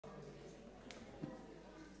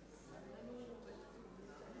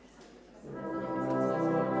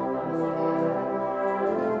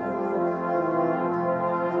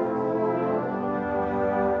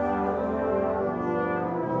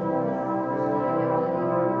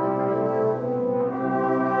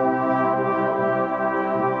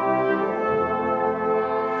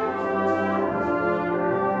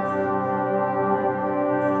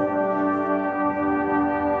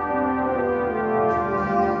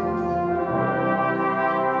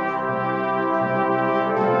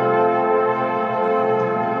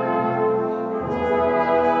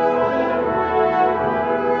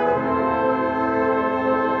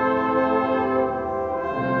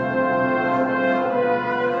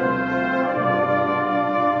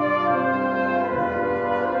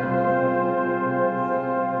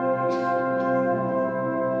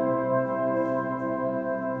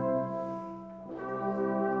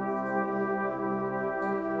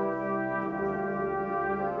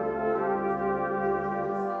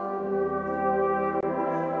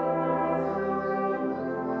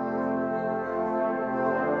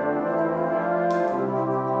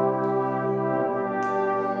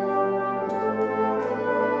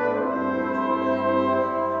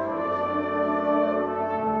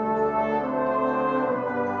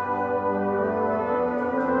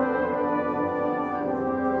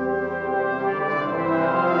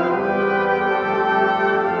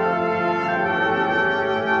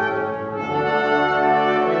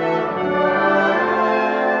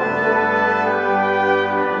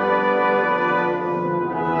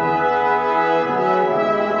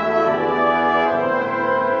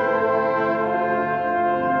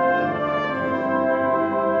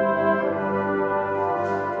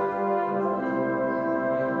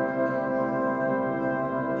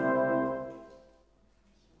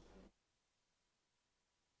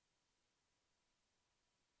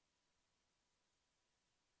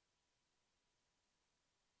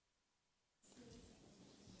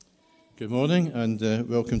Good morning and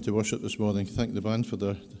welcome to worship this morning. Thank the band for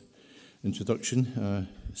their introduction.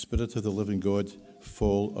 Spirit of the living God,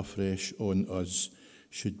 fall afresh on us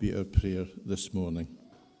should be our prayer this morning.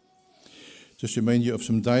 Just remind you of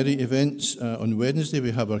some diary events. On Wednesday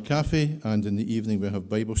we have our cafe, and in the evening we have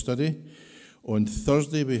Bible study. On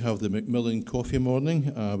Thursday we have the Macmillan Coffee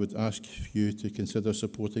Morning. I would ask you to consider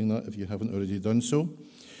supporting that if you haven't already done so.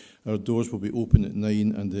 Our doors will be open at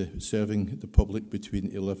 9 and serving the public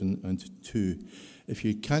between 11 and 2. If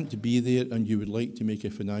you can't be there and you would like to make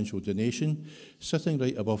a financial donation, sitting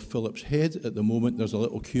right above Philip's head at the moment there's a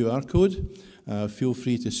little QR code. Feel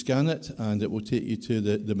free to scan it and it will take you to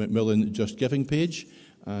the Macmillan Just Giving page,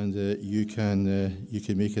 and you can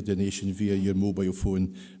make a donation via your mobile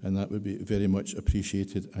phone, and that would be very much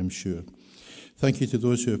appreciated, I'm sure. Thank you to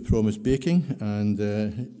those who have promised baking, and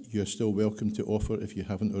you're still welcome to offer if you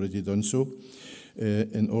haven't already done so.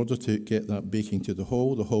 In order to get that baking to the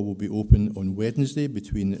hall will be open on Wednesday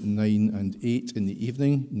between 9 and 8 in the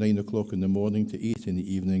evening, 9 o'clock in the morning to 8 in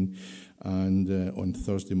the evening, and on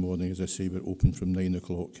Thursday morning, as I say, we're open from 9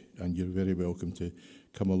 o'clock, and you're very welcome to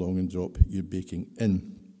come along and drop your baking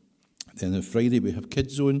in. Then on Friday we have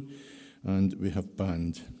Kids Zone and we have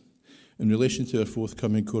band. In relation to our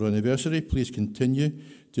forthcoming core anniversary, please continue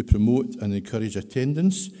to promote and encourage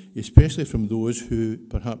attendance, especially from those who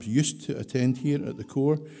perhaps used to attend here at the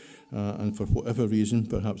core, and for whatever reason,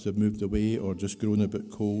 perhaps they've moved away or just grown a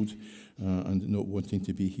bit cold and not wanting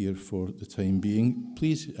to be here for the time being.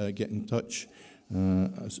 Please get in touch,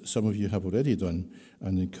 as some of you have already done,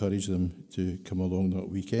 and encourage them to come along that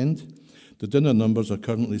weekend. The dinner numbers are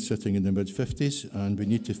currently sitting in the mid-50s, and we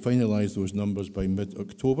need to finalise those numbers by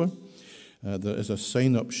mid-October. There is a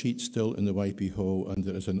sign-up sheet still in the YP Hall, and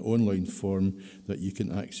there is an online form that you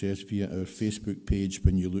can access via our Facebook page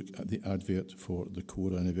when you look at the advert for the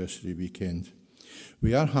core anniversary weekend.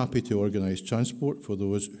 We are happy to organise transport for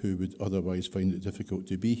those who would otherwise find it difficult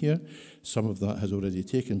to be here. Some of that has already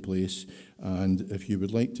taken place, and if you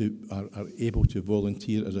would like to, are able to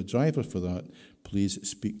volunteer as a driver for that, please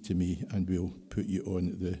speak to me and we'll put you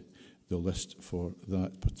on the list for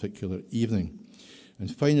that particular evening.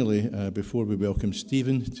 And finally, before we welcome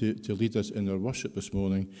Stephen to lead us in our worship this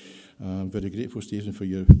morning, I'm very grateful, Stephen, for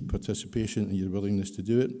your participation and your willingness to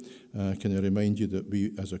do it. Can I remind you that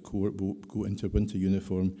we, as a corps, will go into winter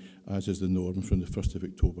uniform, as is the norm, from the 1st of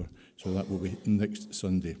October. So that will be next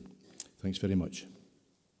Sunday. Thanks very much.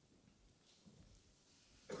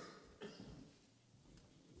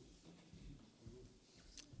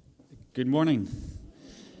 Good morning.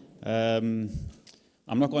 I'm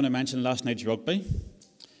not going to mention last night's rugby,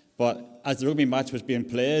 but as the rugby match was being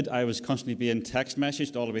played, I was constantly being text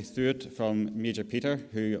messaged all the way through it from Major Peter,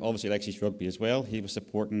 who obviously likes his rugby as well. He was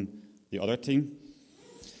supporting the other team.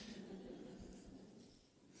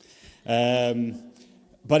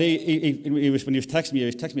 But he was, when he was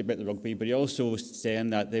texting me about the rugby, but he also was saying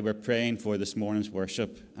that they were praying for this morning's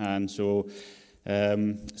worship. And so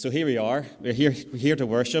here we are. We're here to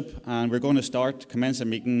worship, and we're going to commence a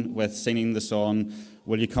meeting with singing the song,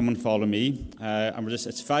 Will You Come and Follow Me? And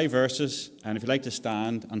it's 5 verses, and if you'd like to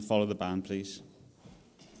stand and follow the band, please.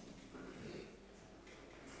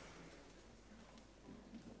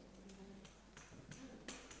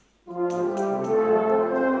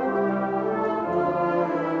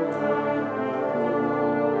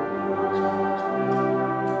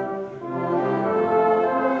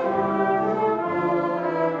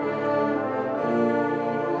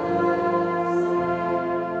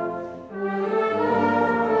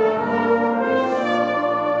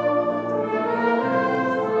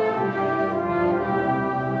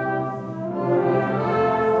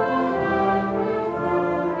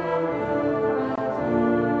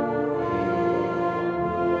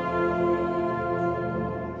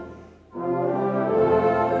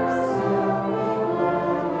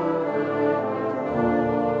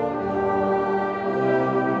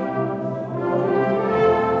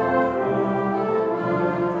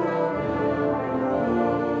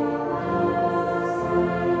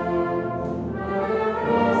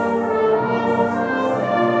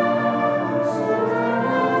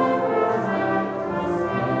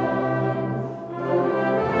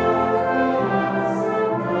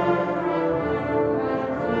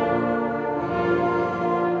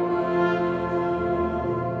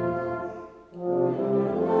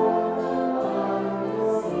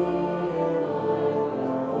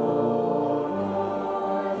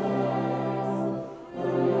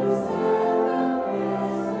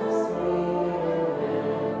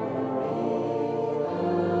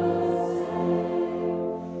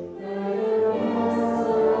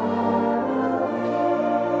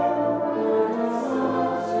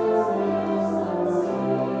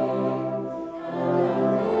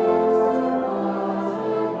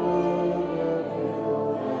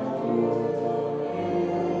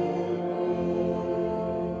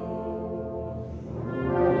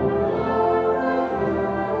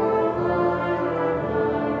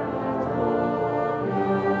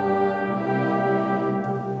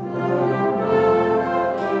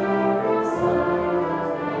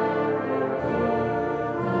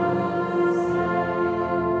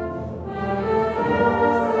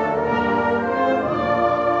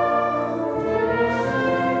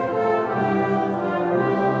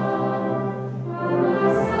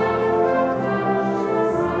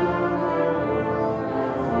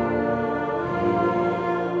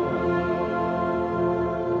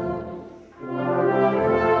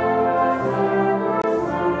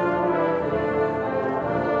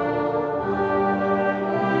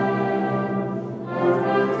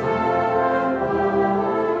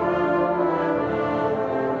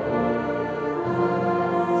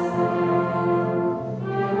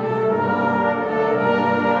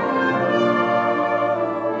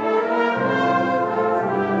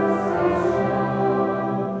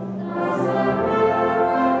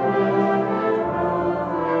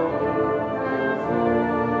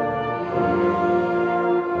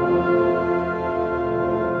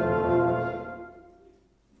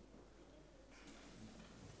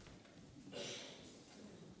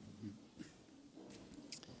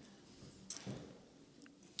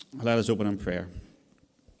 Let us open in prayer.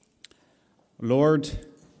 Lord,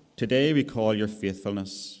 today we call your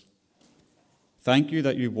faithfulness. Thank you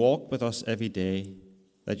that you walk with us every day,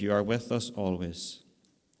 that you are with us always.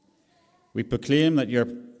 We proclaim that your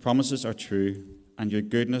promises are true and your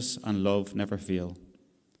goodness and love never fail.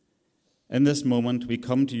 In this moment, we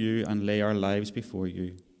come to you and lay our lives before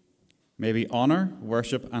you. May we honor,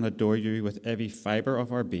 worship, and adore you with every fibre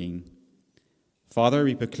of our being. Father,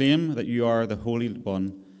 we proclaim that you are the Holy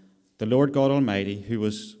One, the Lord God Almighty, who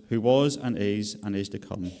was and is to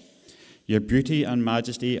come. Your beauty and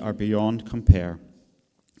majesty are beyond compare.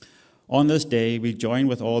 On this day, we join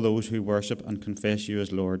with all those who worship and confess you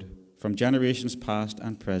as Lord, from generations past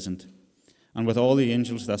and present, and with all the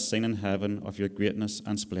angels that sing in heaven of your greatness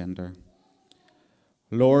and splendour.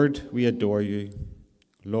 Lord, we adore you.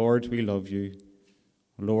 Lord, we love you.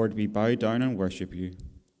 Lord, we bow down and worship you.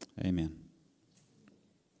 Amen.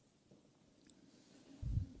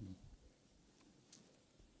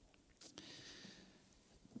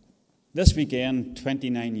 This weekend,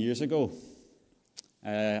 29 years ago,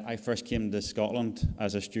 I first came to Scotland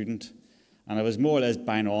as a student, and I was more or less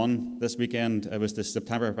bang on this weekend. It was the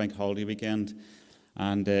September bank holiday weekend,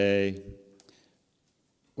 and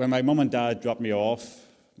when my mum and dad dropped me off,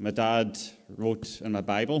 my dad wrote in my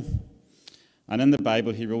Bible, and in the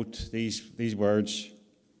Bible he wrote these words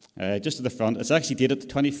just at the front. It's actually dated the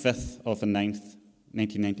 25th of the 9th,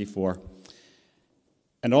 1994.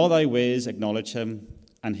 In all thy ways acknowledge him,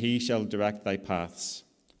 and he shall direct thy paths.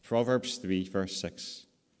 Proverbs 3, verse 6.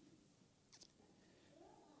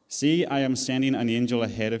 See, I am sending an angel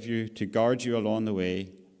ahead of you to guard you along the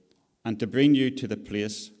way and to bring you to the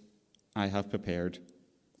place I have prepared.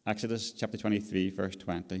 Exodus chapter 23, verse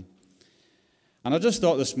 20. And I just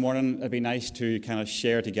thought this morning it'd be nice to kind of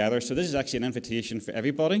share together. So this is actually an invitation for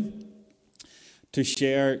everybody to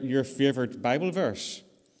share your favourite Bible verse.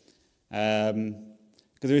 Because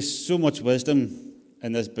there's so much wisdom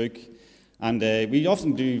in this book, and we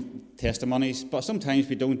often do testimonies, but sometimes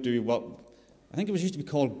we don't do what I think it was used to be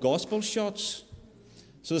called gospel shots.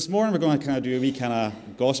 So this morning we're going to kind of do a wee kind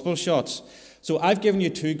of gospel shots. So I've given you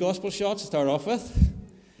 2 gospel shots to start off with,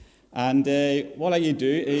 and what you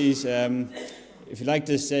do is, if you'd like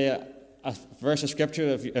to say a verse of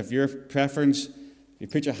scripture of your preference, you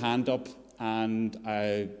put your hand up, and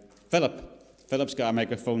Philip's got a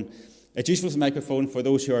microphone. It's useful as a microphone for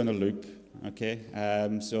those who are in the loop. Okay,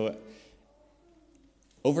 so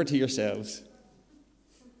over to yourselves.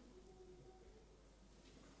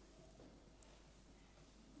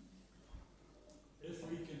 If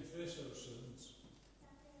we confess our sins,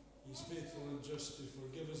 he's faithful and just to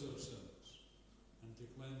forgive us our sins and to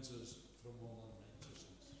cleanse us from all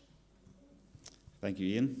unrighteousness. Thank you,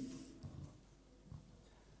 Ian.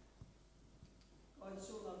 God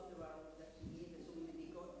so loved the world that he gave his only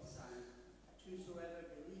begotten Son, that whosoever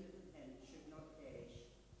believeth in him should not perish,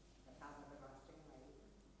 but have everlasting life.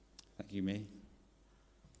 Thank you, May.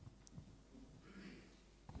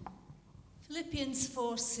 Philippians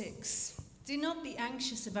 4:6. Do not be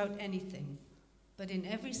anxious about anything, but in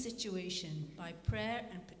every situation, by prayer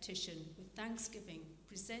and petition, with thanksgiving,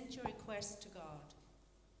 present your requests to God.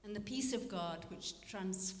 And the peace of God, which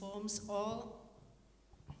transforms all...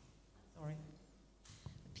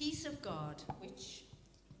 The peace of God, which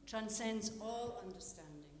transcends all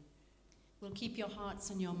understanding, will keep your hearts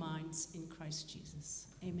and your minds in Christ Jesus.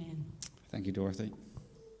 Amen. Thank you, Dorothy.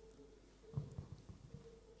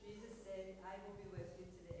 Jesus said, I will be with you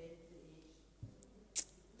to the end of the age.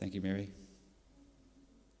 Thank you, Mary.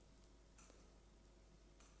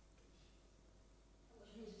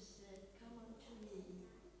 Jesus said, come unto me,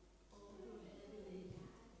 all who are heavy laden,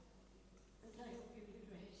 and I will give you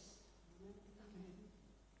rest. Amen.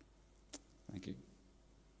 Thank you.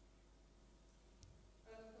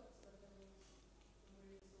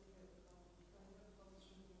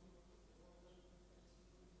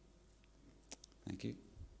 Thank you.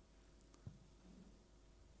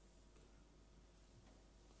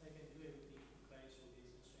 I can do everything through Christ who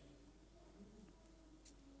gives me strength.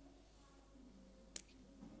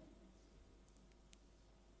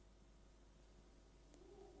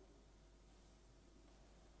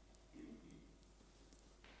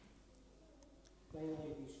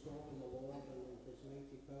 Finally, be strong in the Lord and in his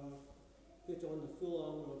mighty power. Put on the full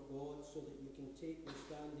armour of God so that you can take your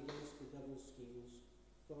stand against the devil's schemes.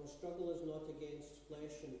 For our struggle is not against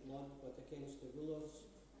flesh and blood, but against the rulers,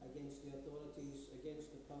 against the authorities,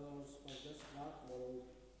 against the powers of this dark world,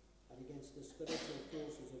 and against the spiritual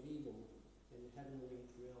forces of evil in the heavenly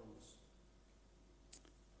realms.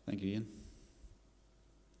 Thank you, Ian.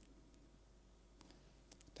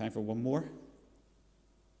 Time for one more.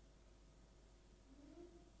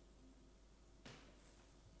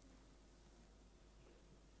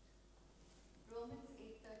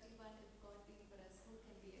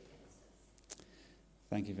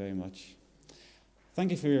 Thank you very much.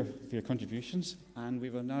 Thank you for your contributions, and we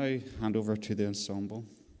will now hand over to the ensemble.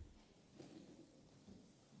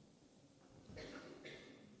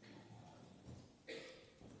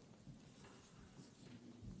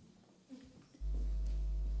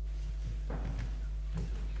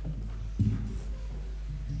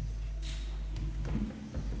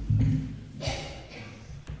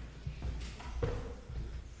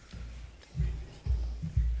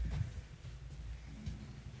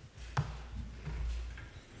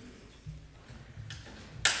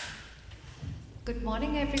 Good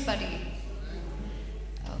morning, everybody.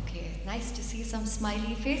 Okay, nice to see some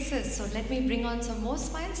smiley faces. So let me bring on some more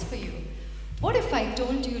smiles for you. What if I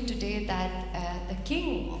told you today that the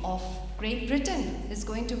King of Great Britain is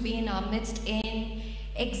going to be in our midst in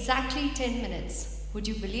exactly 10 minutes? Would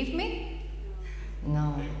you believe me?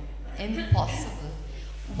 No, impossible.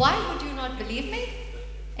 Why would you not believe me?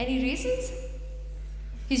 Any reasons?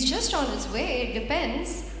 He's just on his way, it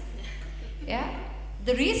depends. Yeah?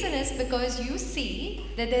 The reason is because you see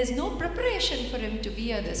that there's no preparation for him to be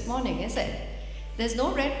here this morning, is it? There's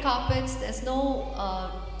no red carpets, there's no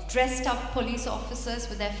dressed up police officers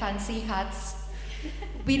with their fancy hats.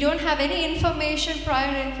 We don't have any information,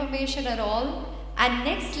 prior information at all. And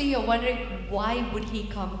nextly, you're wondering, why would he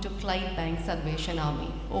come to Clydebank Salvation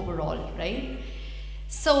Army overall, right?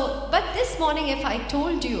 So, but this morning, if I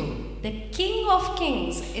told you the King of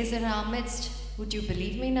Kings is in our midst, would you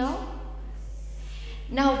believe me now?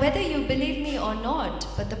 Now, whether you believe me or not,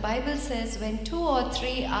 but the Bible says when 2 or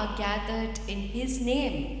 3 are gathered in his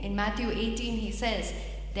name, in Matthew 18 he says,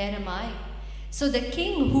 there am I. So the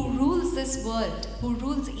King who rules this world, who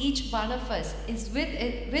rules each one of us, is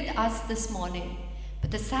with us this morning.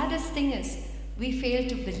 But the saddest thing is, we fail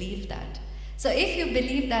to believe that. So if you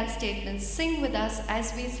believe that statement, sing with us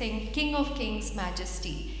as we sing King of Kings,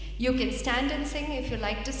 Majesty. You can stand and sing if you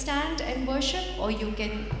like to stand and worship, or you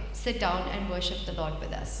can sit down and worship the Lord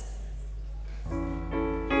with us.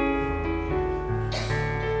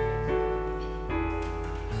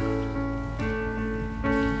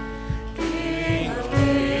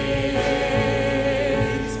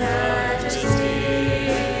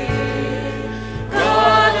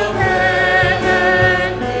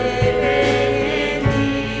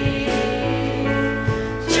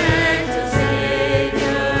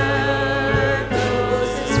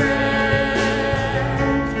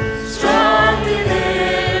 Strong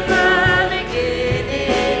deliver.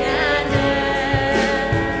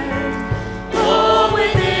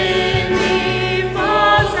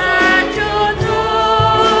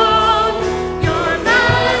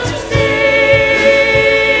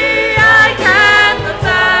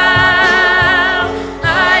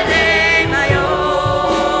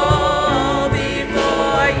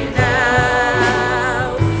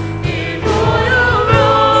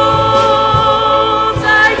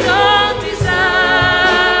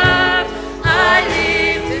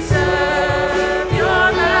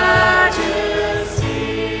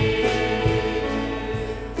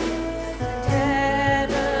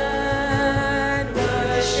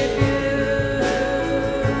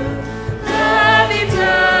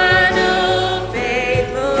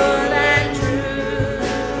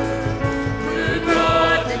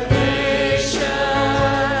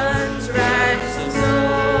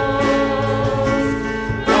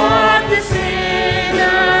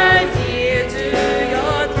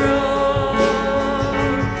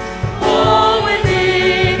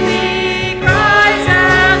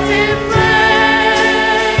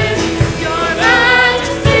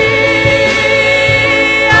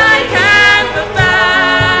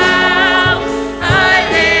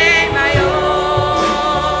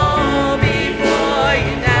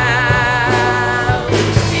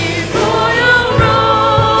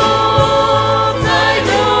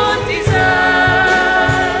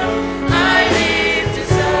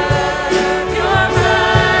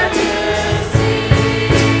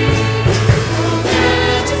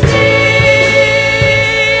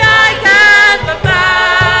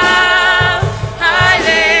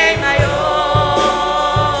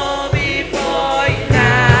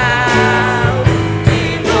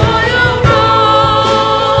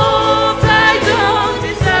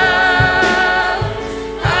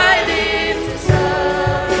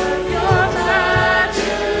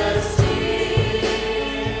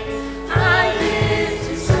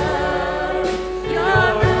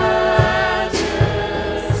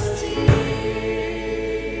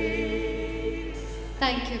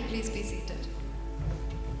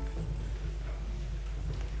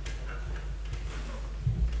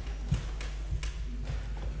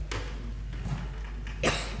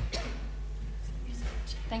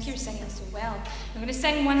 Thank you for singing so well. I'm going to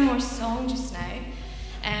sing one more song just now,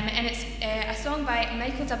 and it's a song by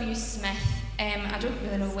Michael W. Smith. I don't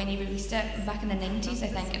really know when he released it, back in the 90s, I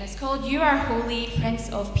think, and it's called You Are Holy, Prince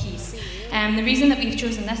of Peace. The reason that we've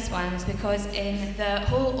chosen this one is because in the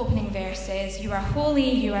whole opening verse says, you are holy,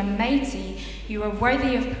 you are mighty, you are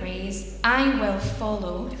worthy of praise, I will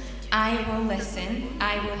follow, I will listen,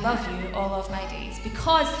 I will love you all of my days.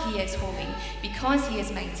 Because he is holy, because he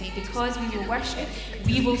is mighty, because we will worship,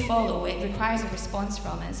 we will follow. It requires a response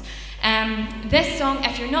from us. This song,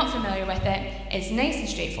 if you're not familiar with it, is nice and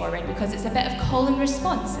straightforward because it's a bit of call and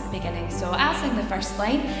response at the beginning. So I'll sing the first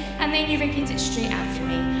line and then you repeat it straight after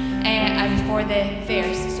me for the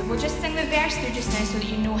verse. So we'll just sing the verse through just now so that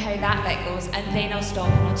you know how that bit goes, and then I'll stop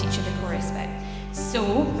and I'll teach you the chorus bit.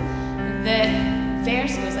 So the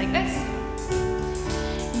verse goes like this.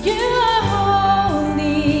 You are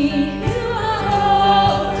holy, you are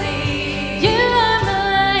holy, you are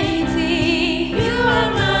mighty, you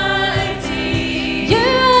are mighty, you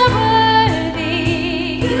are worthy,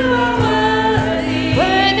 you are worthy,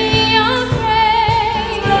 worthy of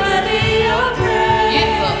praise, worthy of praise.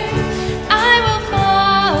 Beautiful. I will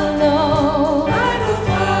follow, I will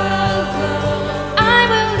follow, I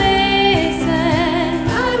will listen,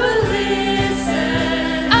 I will listen,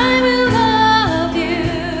 I will love you,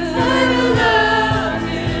 I will love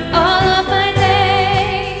you, all of my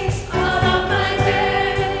days, all of my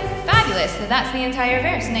days. Fabulous. So that's the entire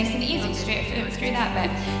verse, nice and easy, straight through that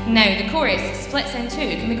bit. Now the chorus splits in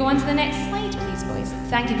two. Can we go on to the next slide, please, boys?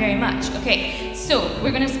 Thank you very much. Okay, so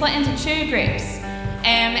we're going to split into two groups.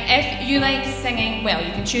 If you like singing, well,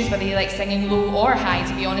 you can choose whether you like singing low or high,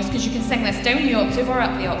 to be honest, because you can sing this down the octave or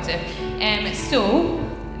up the octave. So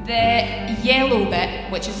the yellow bit,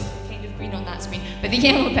 which is kind of green on that screen, but the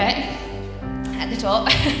yellow bit at the top,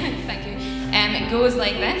 thank you, it goes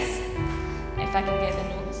like this. If I can get the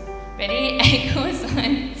notes. Ready? It goes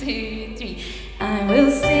 1, 2, 3. I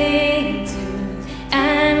will sing to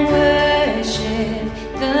and worship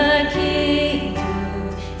the King who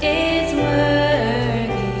is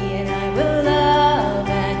worthy, and I will love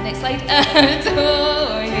and next slide,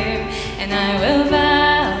 adore him, and I will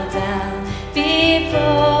bow down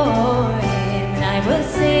before him, and I will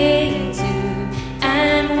sing to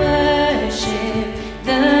and worship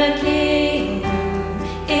the King who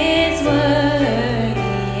is worthy,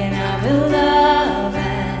 and I will love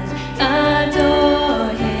and adore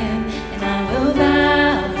him, and I will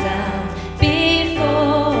bow down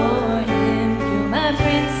before him. You're my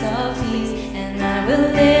Prince of Peace, and I will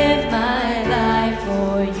live my life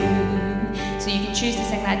for you. So you can choose to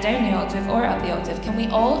sing that down the octave or up the octave. Can we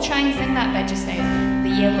all try and sing that bit just now? The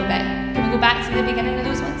yellow bit. Can we go back to the beginning of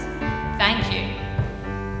those ones? Thank you.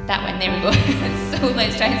 That one, there we go. So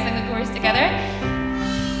let's try and sing the chorus together.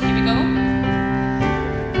 Here we go.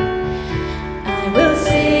 I will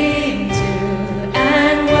sing to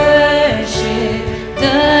and worship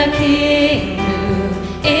the King who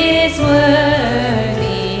is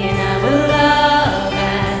worthy, and I will love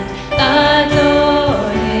and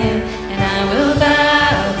adore him, and I will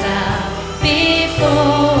bow down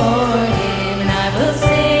before him, and I will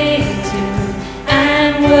sing to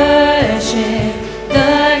and worship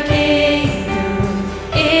the King who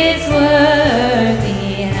is worthy,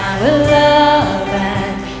 and I will love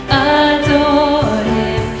and adore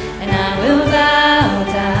him, and I will bow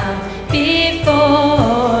down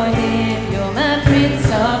before him. You're my Prince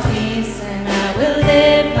of Peace, and I will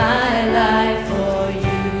live my life for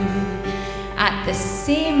you. At the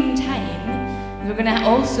same time, we're going to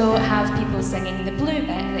also have people singing the blue bit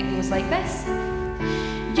that goes like this.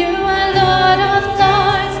 You are Lord of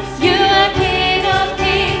Lords, you are King of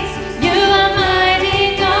Kings, you are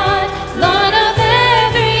mighty God, Lord of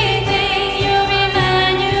everything, you're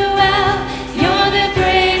Emmanuel, you're the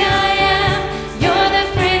great I am, you're the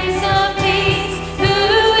Prince of Peace, who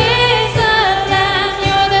is the Lamb,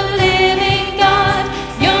 you're the living God,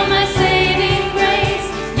 you're my saving grace,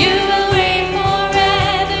 you will reign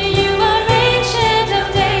forever, you are ancient of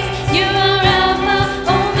days, you are Alpha,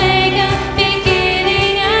 Omega,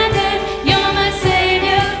 beginning and end, you're my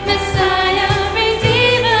Savior, Messiah,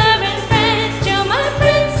 Redeemer and friend, you're my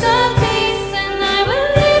Prince of Peace, and I will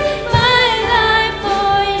live my life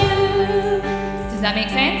for you. Does that make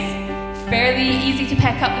sense? Fairly easy to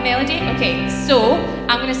pick up the melody? Okay, so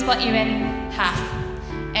I'm going to split you in half.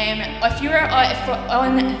 If you're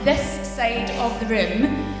on this side of the room,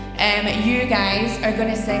 you guys are going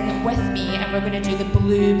to sing with me and we're going to do the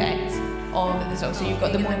blue bit. of the song. So you've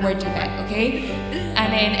got the more wordy bit, okay?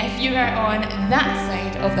 And then if you are on that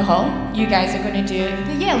side of the hall, you guys are going to do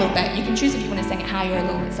the yellow bit. You can choose if you want to sing it high or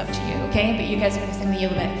low, it's up to you, okay? But you guys are going to sing the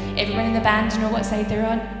yellow bit. Everyone in the band know what side they're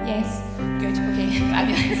on? Yes? Good, okay,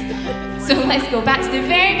 fabulous. So let's go back to the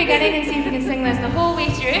very beginning and see if we can sing this the whole way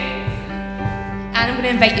through. And I'm going to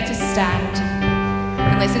invite you to stand.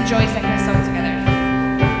 And let's enjoy singing this song together.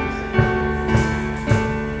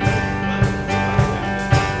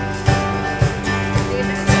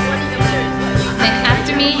 Then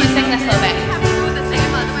after me, you sing this little bit.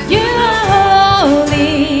 You are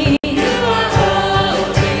holy. You are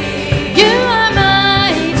holy. You are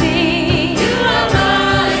mighty. You are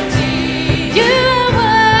mighty. You are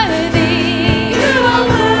worthy. You are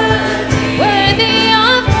worthy. Worthy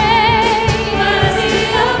of praise. Worthy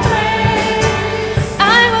of praise.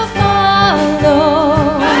 I will follow.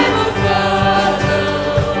 I will follow.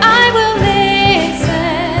 I will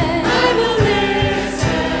listen. I will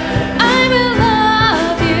listen. I will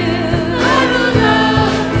love you. I will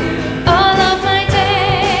love you. All of my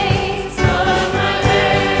days. All of my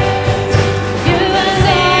days. You are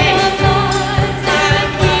Lord of lords and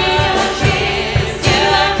King of kings. You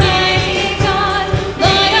are mighty God,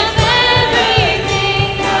 Lord of everything.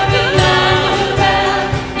 Emmanuel,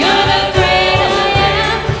 you're the great I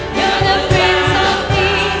am. You're the Prince of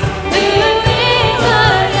Peace. Who is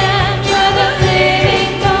our Lamb? You're the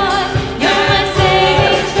living God. You're my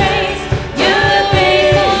saving grace. You are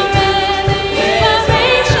great forever. You are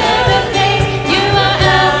ancient of days. You are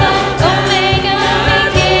Alpha, Omega,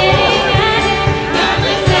 beginning and end. You're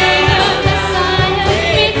my Savior, Messiah,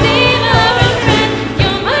 Redeemer and friend.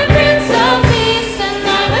 You're my Prince of Peace, and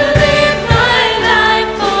I will live my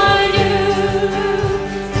life for you.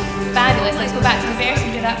 Fabulous. Let's go back to the verse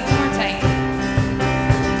and do that one more time.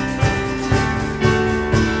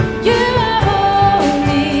 You are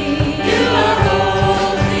holy. You are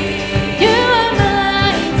holy. You are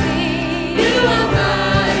mighty. You are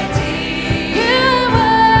mighty. You are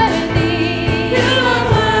worthy. You are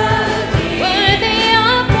worthy. Worthy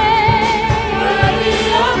of praise. Worthy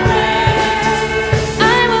of praise.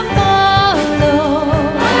 I will follow.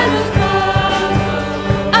 I will follow.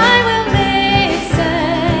 I will listen.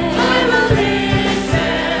 I will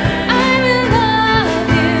listen. I will love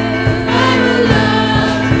you. I will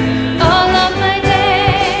love you. All of my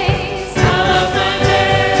days. All of my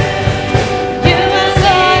days. You are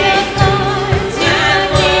Lord of lords. You are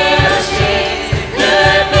King of kings. You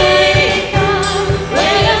are mighty God,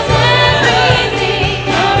 Lord of everything.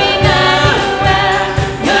 You're Emmanuel.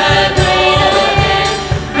 You're the great I am.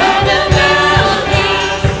 You're the Prince of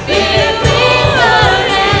Peace. Be the Prince of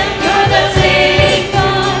Lamb. You're the saving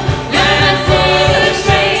God. You're my saving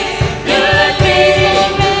grace. You're the great forever.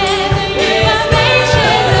 You are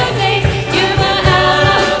ancient of days. You are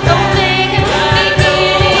Alpha, Omega,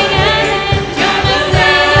 beginning and end. You're my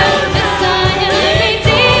Savior, Messiah,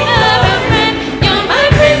 Redeemer and friend. You're my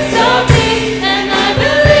Prince of Peace, and I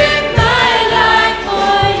will live my life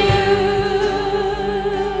for you.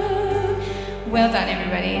 Well done,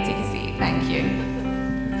 everybody. Take a seat. Thank you.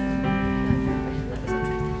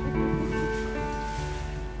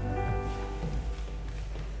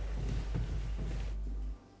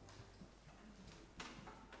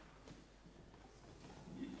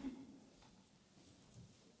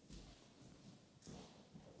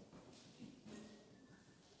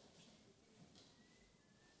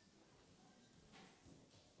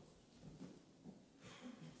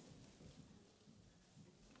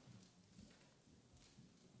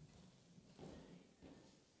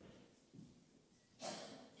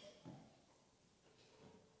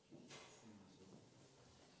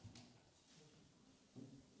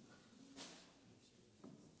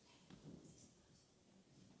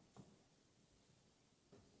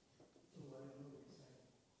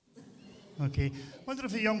 Okay. Wonder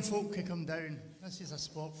if the young folk could come down. This is a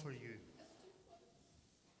spot for you.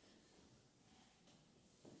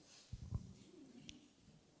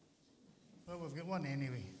 Well, we've got one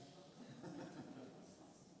anyway.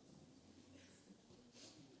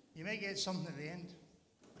 You might get something at the end.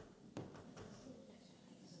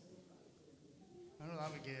 I know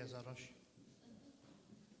that would get us a rush.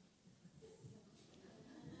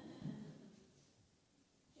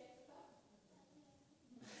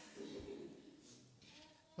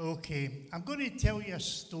 Okay, I'm going to tell you a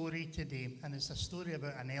story today, and it's a story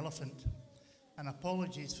about an elephant. And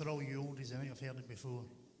apologies for all you oldies, I might have heard it before.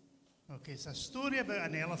 Okay, it's a story about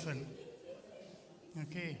an elephant.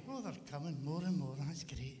 Okay, oh, they're coming more and more, that's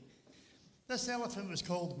great. This elephant was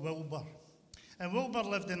called Wilbur. And Wilbur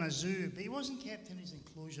lived in a zoo, but he wasn't kept in his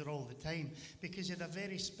enclosure all the time because he had a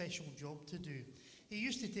very special job to do. he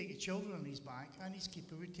used to take the children on his back, and his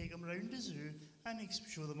keeper would take them round the zoo and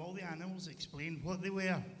show them all the animals, explain what they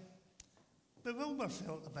were. But Wilbur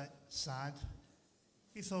felt a bit sad.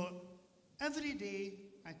 He thought, every day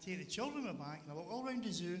I take the children on my back and I walk all around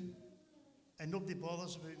the zoo, and nobody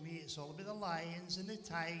bothers about me. It's all about the lions and the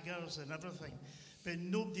tigers and everything, but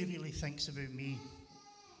nobody really thinks about me.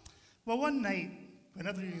 Well, one night,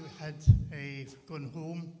 whenever he had gone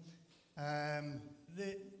home,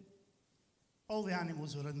 all the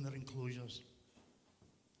animals were in their enclosures.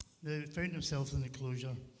 They found themselves in the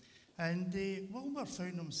enclosure. And Wilbur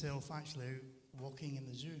found himself actually out walking in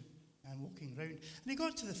the zoo and walking around. And he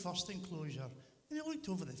got to the first enclosure and he looked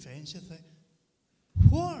over the fence and thought,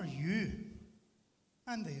 "What are you?"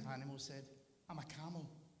 And the animal said, "I'm a camel."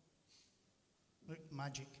 Look,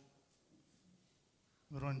 magic.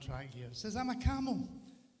 We're on track here. He says, "I'm a camel."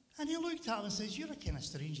 And he looked at him and says, "You're a kind of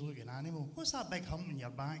strange looking animal. What's that big hump in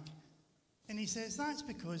your back?" And he says, "That's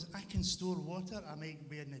because I can store water. I might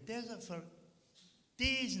be in the desert for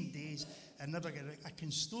days and days and never get it. I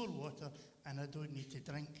can store water and I don't need to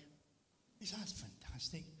drink." He says, "That's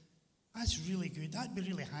fantastic. That's really good. That'd be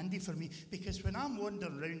really handy for me because when I'm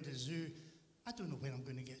wandering around the zoo, I don't know when I'm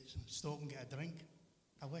going to stop and get a drink.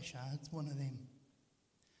 I wish I had one of them."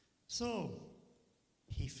 So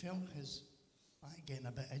he felt his back getting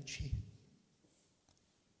a bit itchy.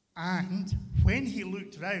 And when he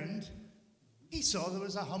looked round, he saw there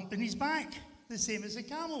was a hump in his back, the same as the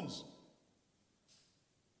camel's.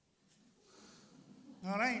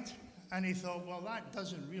 All right. And he thought, well, that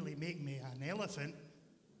doesn't really make me an elephant.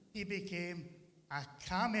 He became a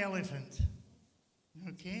camelephant.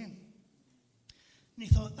 Okay? And he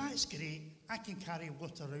thought, that's great. I can carry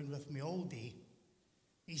water around with me all day.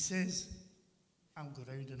 He says, I'll go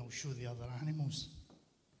round and I'll show the other animals.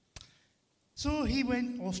 So he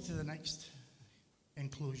went off to the next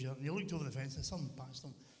enclosure and he looked over the fence and something passed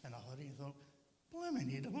him in a hurry. He thought,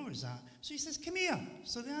 "Blimey, what was that?" So he says, "Come here."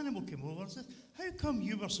 So the animal came over and says, "How come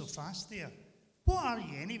you were so fast there? What are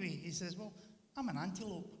you anyway?" He says, "Well, I'm an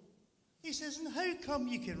antelope." He says, "And how come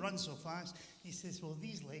you can run so fast?" He says, "Well,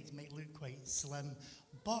 these legs might look quite slim,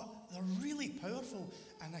 but they're really powerful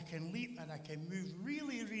and I can leap and I can move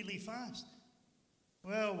really, really fast."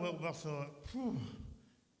 Well, Wilbur thought,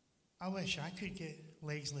 I wish I could get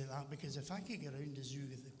legs like that because if I could get around the zoo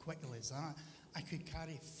as quickly as that, I could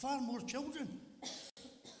carry far more children.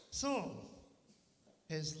 So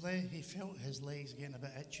he felt his legs getting a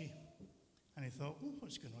bit itchy and he thought,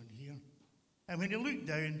 what's going on here? And when he looked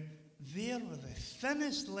down, there were the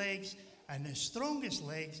thinnest legs and the strongest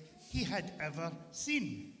legs he had ever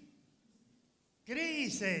seen. "Great," he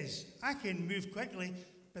says, "I can move quickly,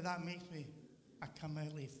 but that makes me a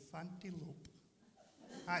camelefantelope."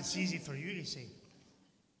 That's easy for you to say.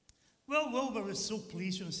 Well, Wilbur was so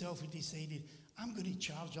pleased with himself, he decided, I'm going to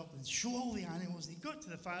charge up and show all the animals. He got to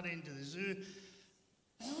the far end of the zoo,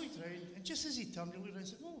 and he looked around, and just as he turned, he looked around and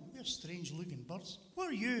said, "Oh, they're strange-looking birds. What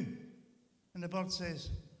are you?" And the bird says,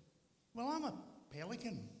 "Well, I'm a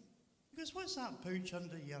pelican." He goes, "What's that pouch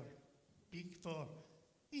under your beak for?"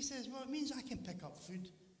 He says, "Well, it means I can pick up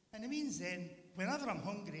food. And it means then, whenever I'm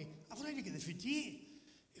hungry, I've already got the food to eat."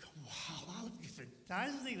 You go, "Wow, that would be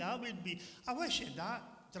fantastic. That would be, I wish I had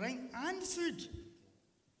that, drink and food."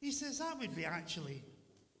 He says, "That would be actually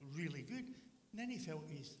really good." And then he felt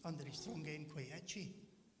under his tongue getting quite itchy.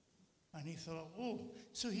 And he thought,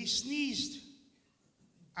 so he sneezed.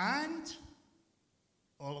 And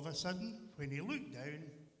all of a sudden, when he looked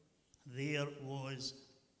down, there was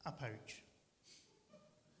a pouch.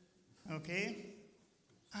 Okay?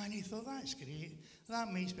 And he thought, that's great.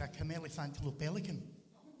 That makes me a camelefantelope pelican.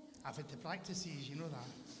 I've had to practice these, you know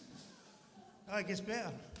that. It gets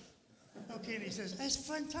better. Okay, and he says, "It's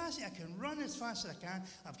fantastic. I can run as fast as I can.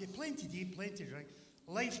 I've got plenty to eat, plenty to drink.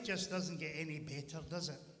 Life just doesn't get any better, does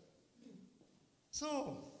it?"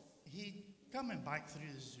 So he coming back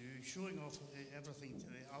through the zoo, showing off everything to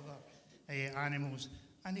the other animals,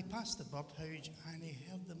 and he passed the birdhouse and he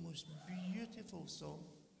heard the most beautiful song.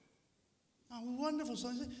 A wonderful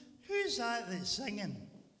song. He said, "Who's that that's singing?"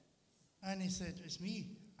 And he said, "It's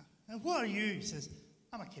me." "And what are you?" He says,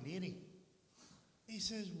 "I'm a canary." He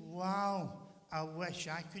says, "Wow, I wish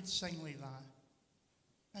I could sing like that."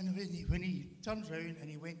 And when he turned round and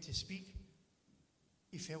he went to speak,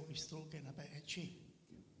 he felt his throat getting a bit itchy.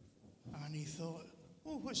 And he thought,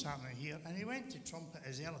 what's happening here? And he went to trumpet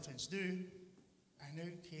as elephants do, and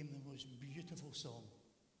out came the most beautiful song.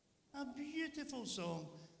 A beautiful song.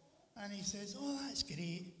 And he says, that's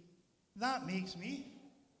great. That makes me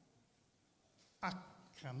a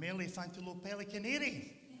camelefantelope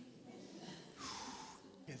pelicanary.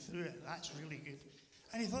 Get through it. That's really good.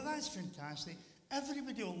 And he thought, that's fantastic.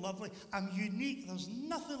 Everybody all lovely. I'm unique. There's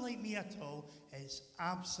nothing like me at all. It's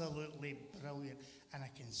absolutely brilliant. And I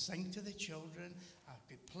can sing to the children. I've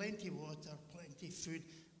got plenty of water, plenty of food.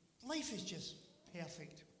 Life is just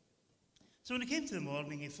perfect. So when he came to the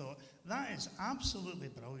morning, he thought, that is absolutely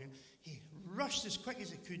brilliant. He rushed as quick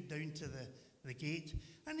as he could down to the gate,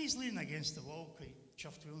 and he's leaning against the wall, quite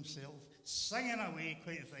chuffed with himself, singing away,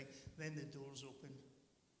 quite a thing. Then the doors opened,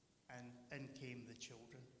 and in came the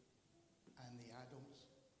children and the adults.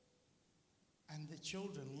 And the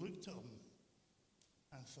children looked at him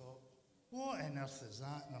and thought, what on earth is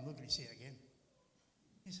that? And I'm not going to say it again.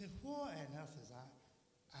 He said, what on earth is that?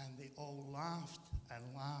 And they all laughed and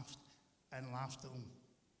laughed and laughed at him.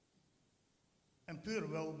 And poor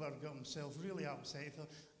Wilbur got himself really upset. He thought,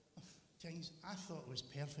 oh, James, I thought it was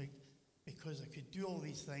perfect because I could do all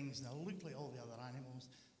these things and I looked like all the other animals.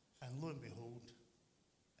 And lo and behold,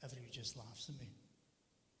 everybody just laughs at me.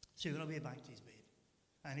 So he went away back to his bed.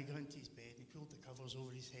 And he got into his bed and he pulled the covers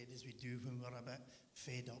over his head as we do when we're a bit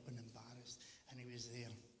fed up and embarrassed. And he was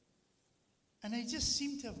there. And I just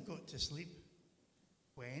seemed to have got to sleep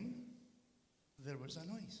when there was a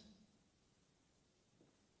noise.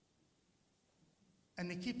 And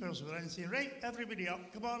the keepers were in saying, right, everybody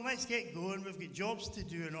up, come on, let's get going. We've got jobs to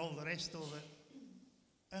do and all the rest of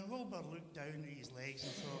it. And Wilbur looked down at his legs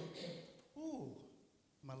and thought, oh,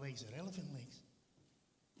 my legs are elephant legs.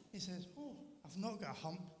 He says, oh, I've not got a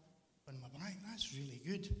hump on my back. That's really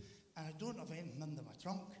good. And I don't have anything under my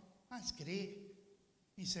trunk. That's great.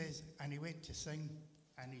 He says, and he went to sing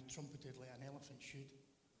and he trumpeted like an elephant should.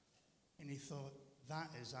 And he thought, that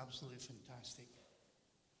is absolutely fantastic.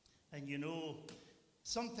 And you know,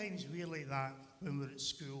 sometimes we're like that when we're at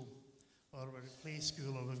school or we're at play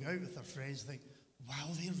school or we're out with our friends, think, wow,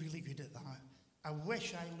 they're really good at that. I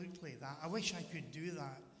wish I looked like that. I wish I could do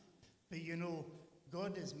that. But you know,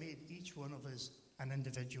 God has made each one of us an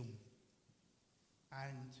individual.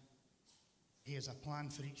 And he has a plan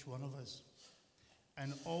for each one of us.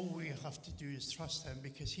 And all we have to do is trust him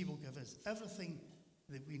because he will give us everything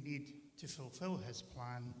that we need to fulfill his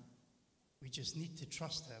plan. We just need to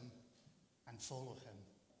trust him and follow him.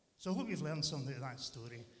 So I hope you've learned something of that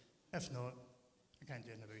story. If not, I can't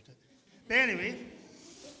do anything about it. But anyway,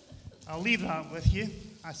 I'll leave that with you.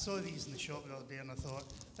 I saw these in the shop the other day and I thought,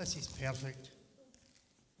 this is perfect.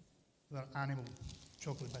 They're animal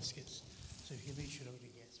chocolate biscuits. So if you make sure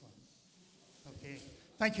everybody gets one. Okay.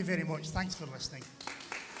 Thank you very much. Thanks for listening.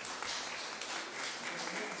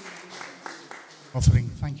 Offering.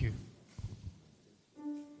 Thank you.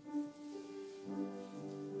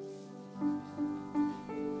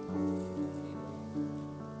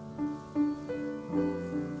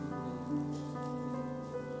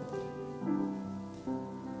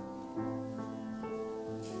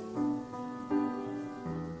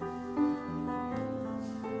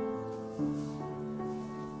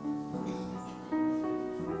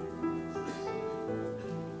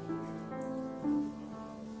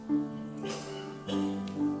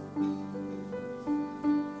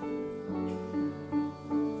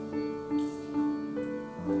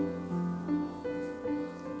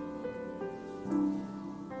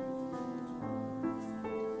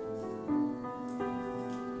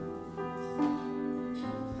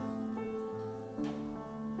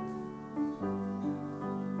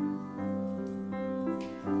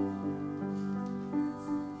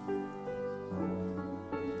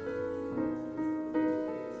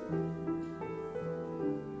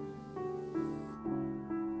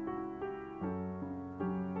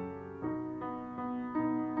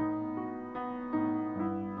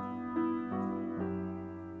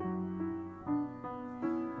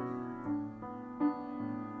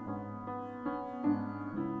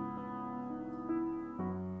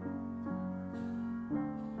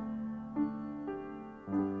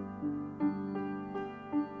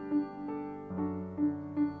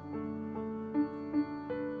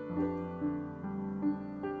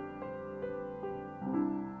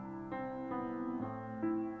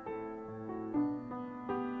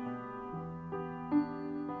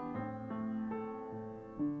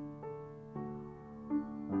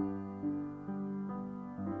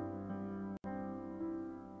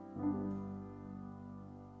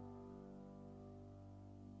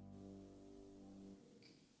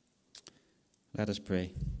 Let us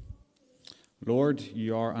pray. Lord,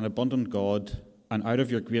 you are an abundant God, and out of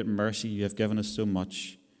your great mercy you have given us so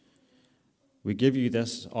much. We give you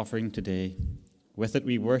this offering today. With it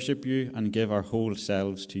we worship you and give our whole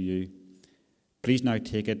selves to you. Please now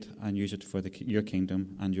take it and use it for your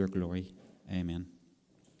kingdom and your glory. Amen.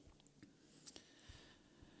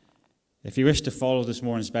 If you wish to follow this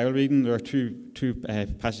morning's Bible reading, there are two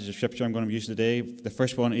passages of Scripture I'm going to be using today. The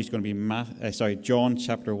first one is going to be John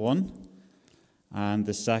chapter 1, and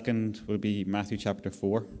the second will be Matthew chapter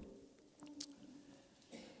 4.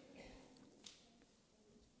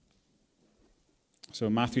 So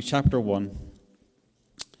Matthew chapter 1,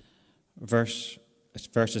 verses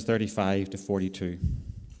 35 to 42.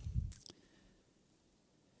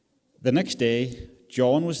 The next day,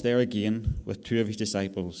 John was there again with two of his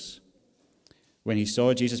disciples. When he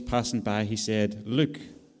saw Jesus passing by, he said, "Look,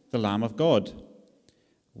 the Lamb of God."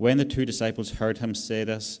 When the two disciples heard him say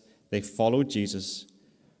this, they followed Jesus.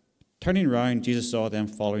 Turning round, Jesus saw them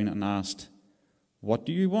following and asked, "What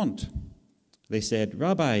do you want?" They said,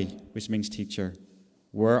 "Rabbi," which means teacher,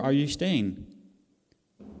 "where are you staying?"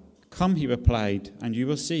 "Come," he replied, "and you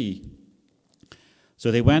will see." So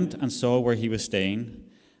they went and saw where he was staying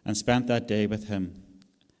and spent that day with him.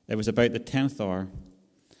 It was about the 10th hour.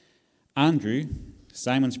 Andrew,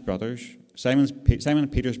 Simon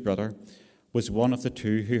Peter's brother, was one of the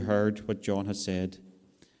two who heard what John had said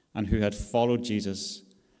and who had followed Jesus.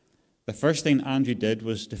 The first thing Andrew did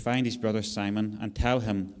was to find his brother Simon and tell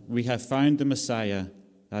him, "We have found the Messiah,"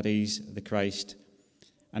 that is, the Christ.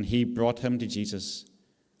 And he brought him to Jesus.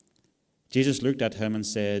 Jesus looked at him and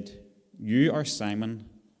said, "You are Simon,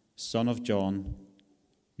 son of John.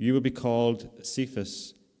 You will be called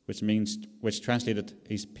Cephas," which translated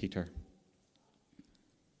is Peter.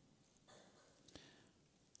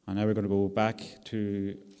 And now we're going to go back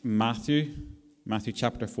to Matthew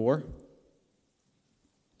chapter 4.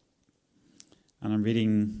 And I'm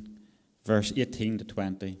reading verse 18 to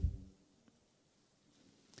 20.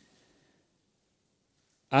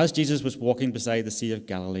 As Jesus was walking beside the Sea of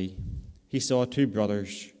Galilee, he saw two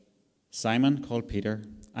brothers, Simon called Peter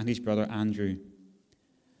and his brother Andrew.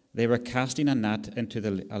 They were casting a net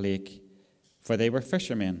into a lake, for they were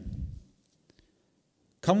fishermen.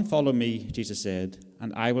 "Come follow me," Jesus said,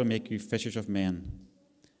 "and I will make you fishers of men."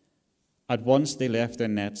 At once they left their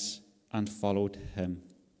nets and followed him.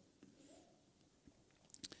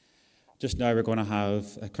 Just now we're going to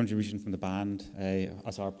have a contribution from the band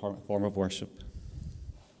as our form of worship.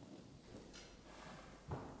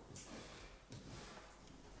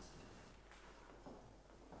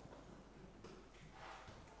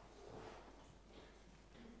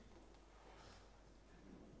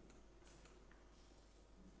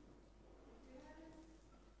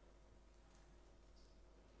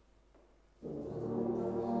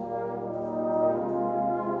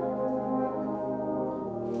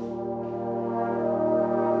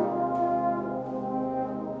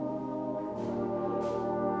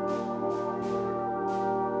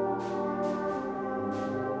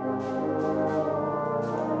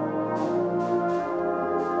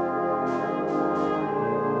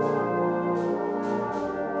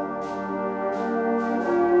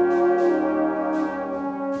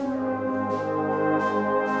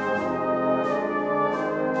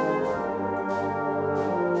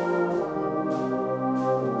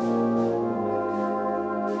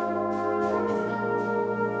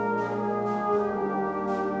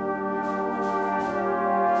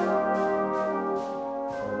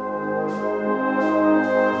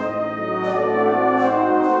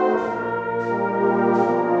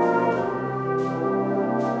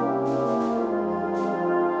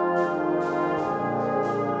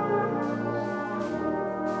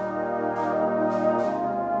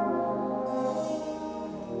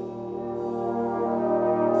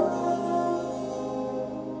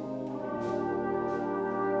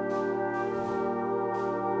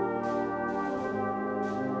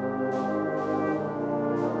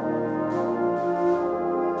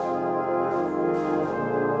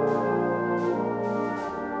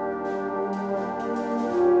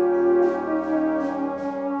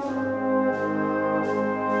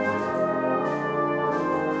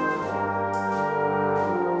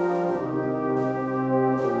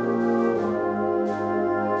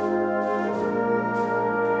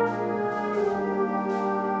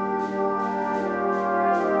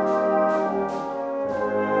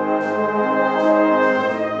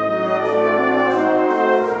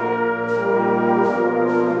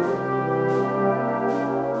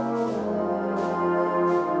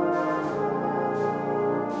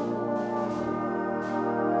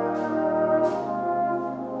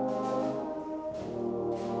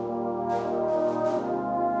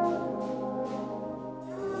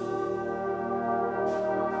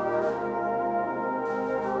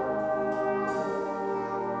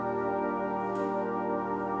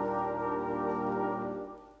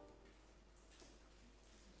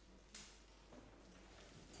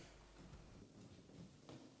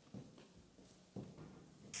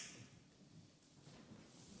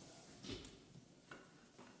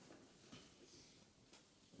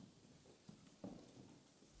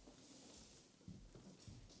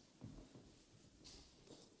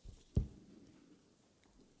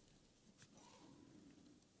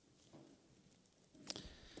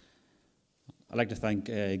 I'd like to thank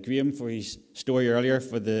Graham for his story earlier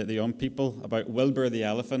for the young people about Wilbur the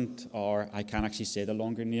elephant, or I can't actually say the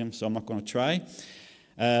longer name, so I'm not going to try.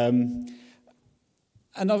 And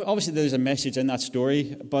obviously there's a message in that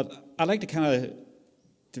story, but I'd like to kind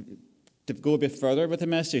of to go a bit further with the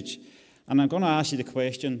message. And I'm going to ask you the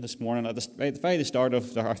question this morning at the very start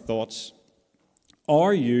of our thoughts.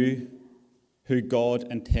 Are you who God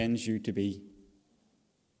intends you to be?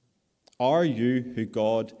 Are you who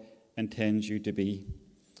God intends you to be?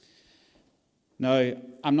 Now,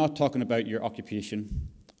 I'm not talking about your occupation.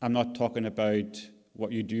 I'm not talking about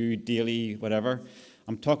what you do daily, whatever.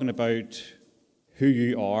 I'm talking about who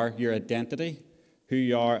you are, your identity, who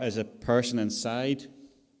you are as a person inside,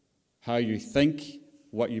 how you think,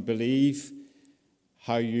 what you believe,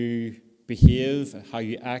 how you behave, how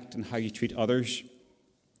you act, and how you treat others.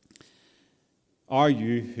 Are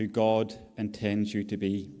you who God intends you to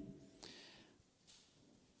be?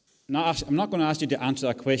 Now, I'm not going to ask you to answer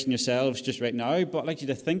that question yourselves just right now, but I'd like you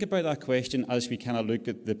to think about that question as we kind of look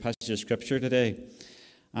at the passage of Scripture today.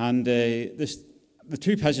 And the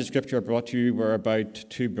two passages of Scripture I brought to you were about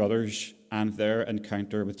two brothers and their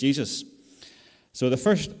encounter with Jesus. So the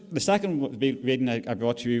second reading I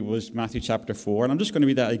brought to you was Matthew chapter 4, and I'm just going to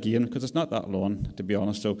read that again because it's not that long, to be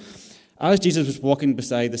honest. So, as Jesus was walking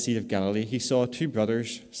beside the Sea of Galilee, he saw two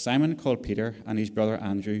brothers, Simon called Peter and his brother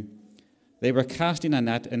Andrew. They were casting a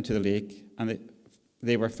net into the lake, and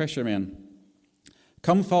they were fishermen.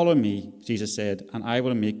 "Come follow me," Jesus said, "and I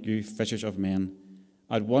will make you fishers of men."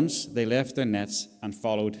 At once they left their nets and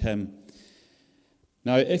followed him.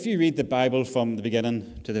 Now, if you read the Bible from the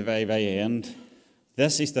beginning to the very, very end,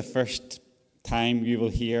 this is the first time you will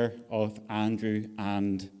hear of Andrew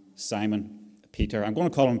and Simon Peter. I'm going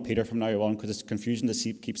to call him Peter from now on because it's confusing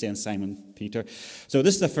to keep saying Simon Peter. So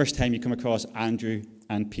this is the first time you come across Andrew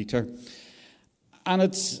and Peter. And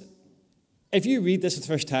if you read this for the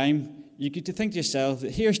first time, you get to think to yourself,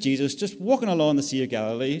 here's Jesus just walking along the Sea of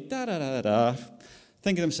Galilee,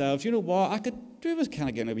 thinking to themselves, you know what, I could do with kind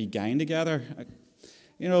of getting a wee gang together.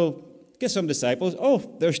 Get some disciples.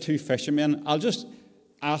 Oh, there's two fishermen. I'll just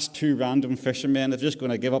ask two random fishermen if they're just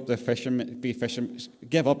going to give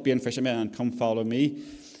up being fishermen and come follow me.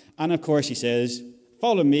 And of course he says,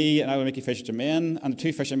 follow me and I will make you fishers of men. And the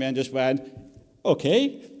two fishermen just went,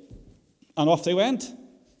 okay. And off they went.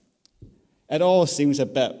 It all seems a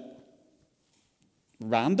bit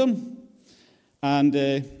random. And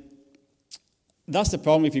that's the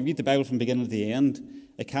problem if you read the Bible from beginning to the end.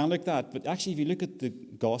 It can look that. But actually, if you look at the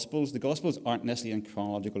Gospels aren't necessarily in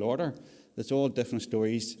chronological order. There's all different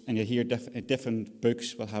stories. And you hear different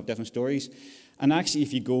books will have different stories. And actually,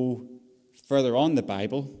 if you go further on the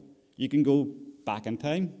Bible, you can go back in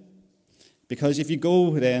time. Because if you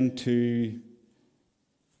go then to...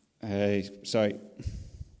 If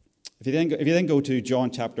you then go to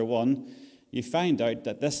John chapter 1, you find out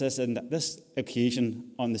that this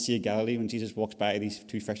occasion on the Sea of Galilee when Jesus walks by these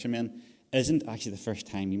two fishermen isn't actually the first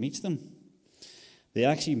time he meets them. They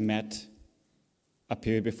actually met a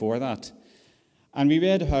period before that. And we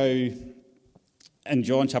read how in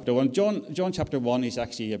John chapter 1, John chapter 1 is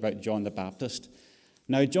actually about John the Baptist.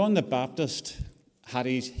 Now, John the Baptist had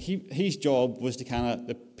his job was to kind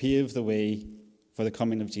of pave the way for the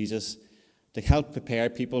coming of Jesus, to help prepare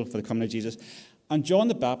people for the coming of Jesus. And John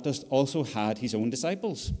the Baptist also had his own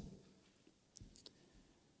disciples.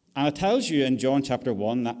 And it tells you in John chapter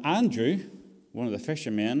 1 that Andrew, one of the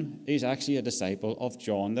fishermen, is actually a disciple of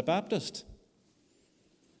John the Baptist.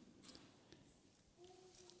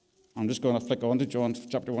 I'm just going to flick on to John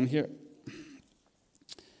chapter 1 here.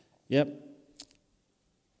 Yep.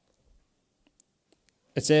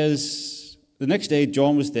 It says, the next day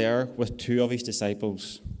John was there with two of his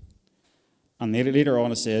disciples. And later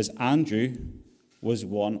on it says, Andrew was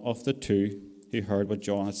one of the two who heard what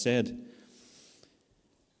John had said.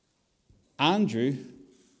 Andrew,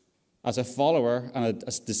 as a follower and a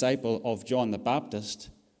disciple of John the Baptist,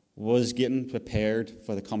 was getting prepared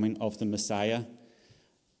for the coming of the Messiah.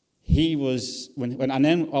 He was, and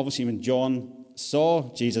then obviously when John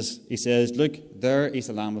saw Jesus, he says, look, there is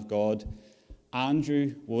the Lamb of God.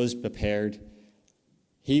 Andrew was prepared.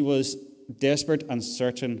 He was desperate and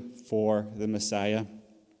searching for the Messiah.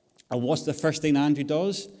 And what's the first thing Andrew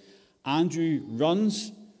does? Andrew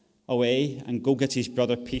runs away and go gets his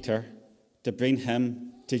brother Peter to bring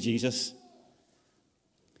him to Jesus.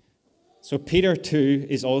 So Peter too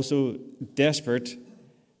is also desperate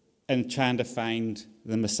in trying to find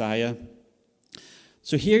the Messiah.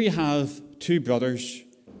 So here you have two brothers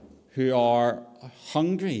who are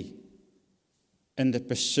hungry in the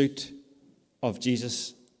pursuit of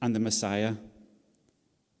Jesus and the Messiah.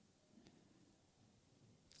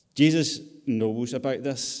 Jesus knows about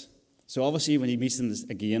this. So obviously when he meets them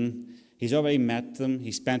again, he's already met them,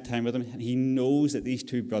 he spent time with them, and he knows that these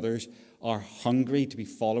two brothers are hungry to be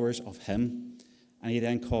followers of him. And he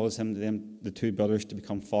then calls the two brothers to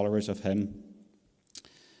become followers of him.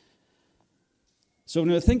 So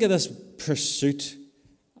when I think of this pursuit,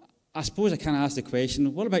 I suppose I kind of ask the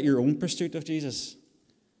question, what about your own pursuit of Jesus?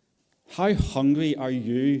 How hungry are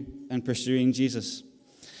you in pursuing Jesus?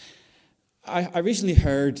 I recently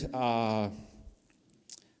heard a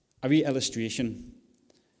wee illustration.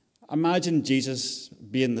 Imagine Jesus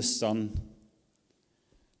being the sun,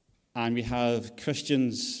 and we have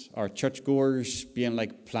Christians or churchgoers being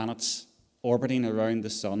like planets orbiting around the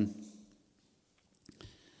sun.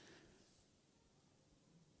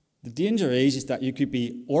 The danger is that you could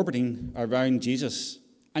be orbiting around Jesus,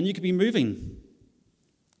 and you could be moving,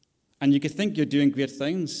 and you could think you're doing great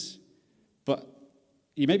things, but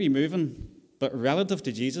you may be moving, but relative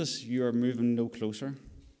to Jesus, you are moving no closer.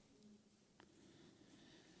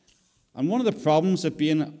 And one of the problems of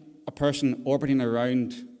being a person orbiting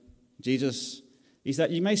around Jesus is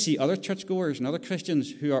that you may see other churchgoers and other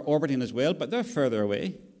Christians who are orbiting as well, but they're further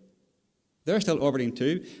away. They're still orbiting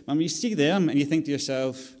too. And you see them and you think to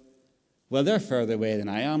yourself, well, they're further away than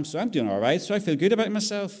I am, so I'm doing all right, so I feel good about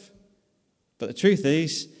myself. But the truth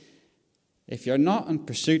is, if you're not in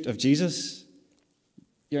pursuit of Jesus,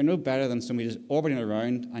 you're no better than somebody who's orbiting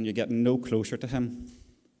around and you're getting no closer to him.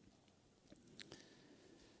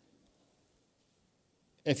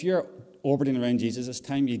 If you're orbiting around Jesus, it's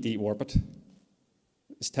time you de-orbit.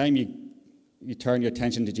 It's time you turn your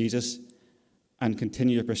attention to Jesus and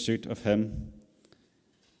continue your pursuit of him.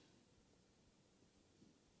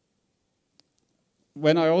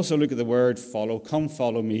 When I also look at the word follow, come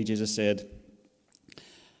follow me, Jesus said,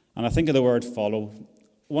 and I think of the word follow,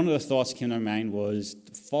 one of the thoughts that came to my mind was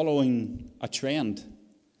following a trend.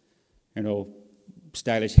 You know,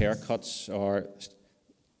 stylish haircuts or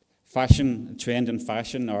trend in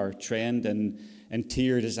fashion or trend in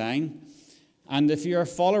interior design. And if you're a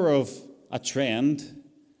follower of a trend,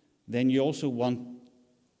 then you also want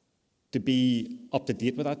to be up to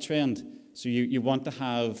date with that trend. So you want to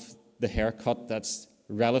have the haircut that's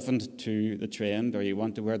relevant to the trend, or you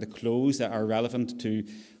want to wear the clothes that are relevant to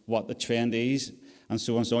what the trend is, and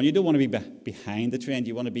so on and so on. You don't want to be behind the trend,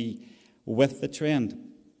 you want to be with the trend.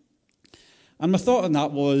 And my thought on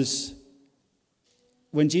that was,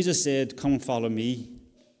 when Jesus said, come and follow me,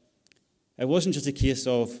 it wasn't just a case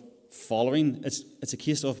of following, it's a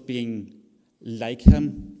case of being like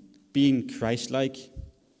him, being Christ-like.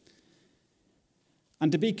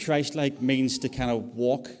 And to be Christ-like means to kind of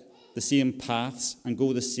walk the same paths and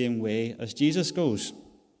go the same way as Jesus goes.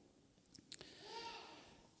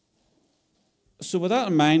 So with that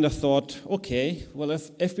in mind, I thought, okay, well,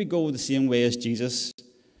 if we go the same way as Jesus,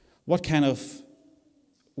 what kind of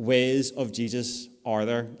ways of Jesus are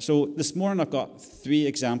there? So this morning I've got 3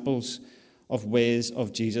 examples of ways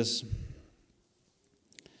of Jesus.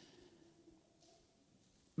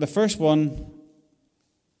 The first one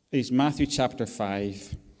is Matthew chapter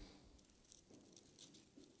 5,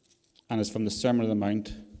 and it's from the Sermon on the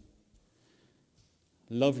Mount.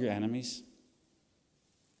 Love your enemies.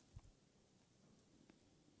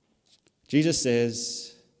 Jesus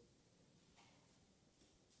says,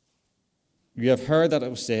 you have heard that it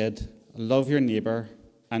was said, love your neighbor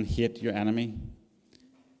and hate your enemy.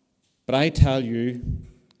 But I tell you,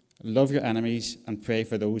 love your enemies and pray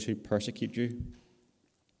for those who persecute you.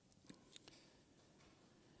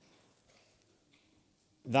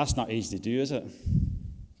 That's not easy to do, is it?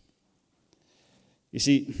 You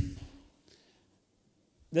see,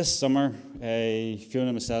 this summer,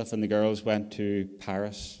 Fiona, myself, and the girls went to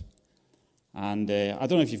Paris. And I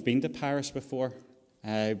don't know if you've been to Paris before,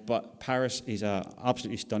 but Paris is an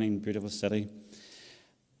absolutely stunning, beautiful city.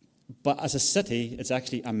 But as a city, it's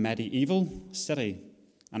actually a medieval city.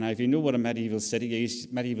 And if you know what a medieval city is,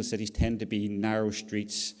 medieval cities tend to be narrow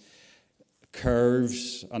streets,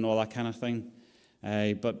 curves, and all that kind of thing.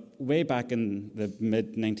 But way back in the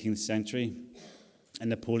mid-19th century,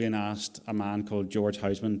 Napoleon asked a man called George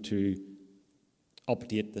Haussmann to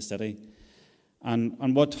update the city.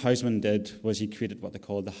 And what Haussmann did was he created what they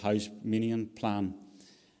called the Haussmannian plan.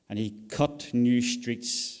 And he cut new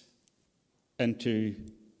streets into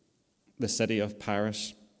the city of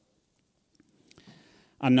Paris.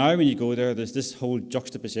 And now when you go there, there's this whole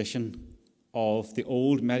juxtaposition of the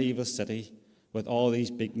old medieval city with all these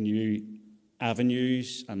big new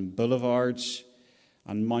avenues and boulevards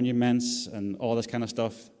and monuments and all this kind of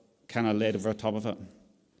stuff kind of laid over the top of it.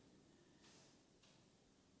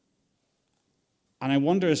 And I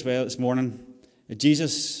wonder as well this morning,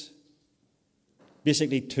 Jesus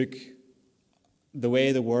basically took the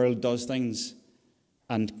way the world does things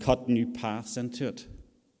and cut new paths into it.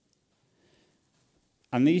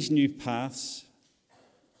 And these new paths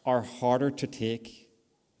are harder to take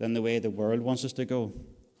than the way the world wants us to go.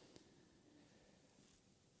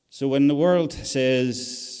 So when the world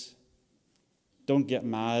says, don't get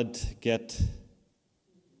mad, get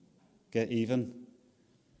even,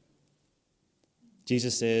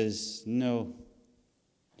 Jesus says, no,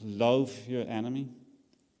 love your enemy,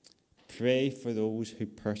 pray for those who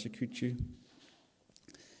persecute you.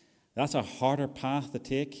 That's a harder path to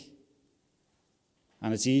take,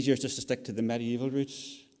 and it's easier just to stick to the medieval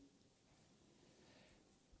routes.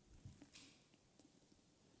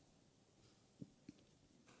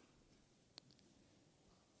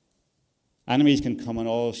 Enemies can come in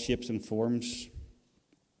all shapes and forms.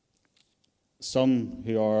 Some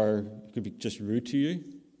could be just rude to you.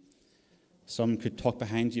 Some could talk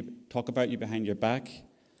about you behind your back.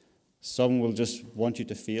 Some will just want you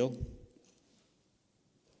to fail.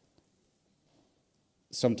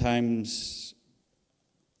 Sometimes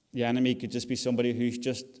the enemy could just be somebody who's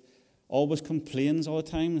just always complains all the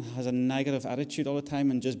time, has a negative attitude all the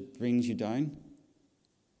time, and just brings you down.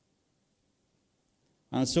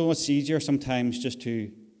 And it's so much easier sometimes just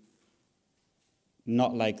to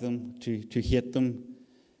not like them, to hate them,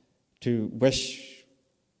 to wish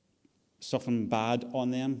something bad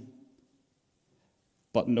on them.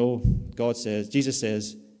 But no, Jesus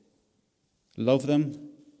says, love them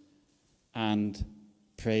and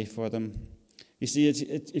pray for them. You see,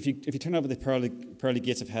 if you turn over the pearly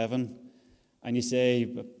gates of heaven and you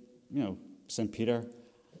say, St. Peter,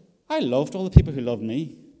 I loved all the people who loved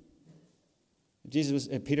me.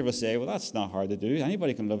 Peter will say, well, that's not hard to do.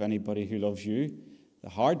 Anybody can love anybody who loves you. The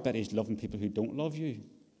hard bit is loving people who don't love you.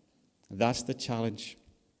 That's the challenge.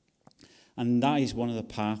 And that is one of the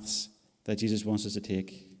paths that Jesus wants us to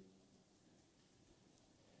take.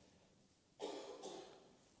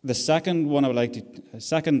 The second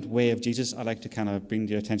way of Jesus I'd like to kind of bring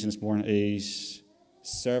to your attention this morning is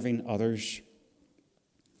serving others.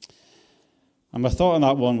 And my thought on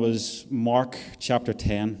that one was Mark chapter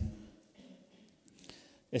 10.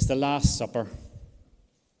 It's the Last Supper.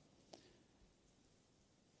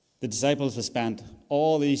 The disciples have spent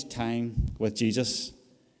all this time with Jesus.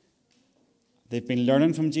 They've been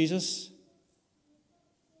learning from Jesus,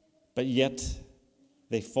 but yet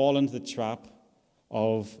they fall into the trap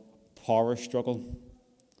of power struggle.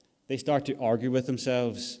 They start to argue with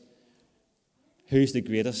themselves. Who's the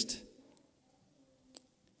greatest?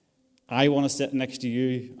 I want to sit next to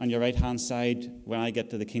you on your right-hand side when I get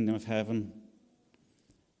to the kingdom of heaven.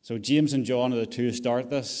 So James and John are the two who start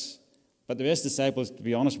this. But the rest of the disciples, to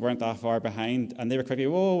be honest, weren't that far behind. And they were quickly,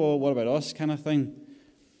 whoa, what about us, kind of thing.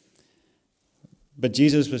 But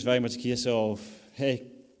Jesus was very much a case of, hey,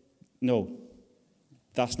 no,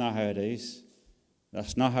 that's not how it is.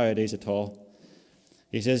 That's not how it is at all.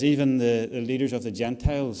 He says, even the leaders of the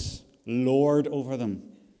Gentiles lord over them,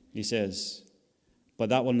 he says. But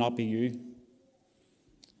that will not be you.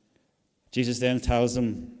 Jesus then tells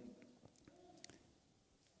them,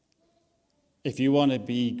 if you want to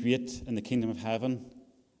be great in the kingdom of heaven,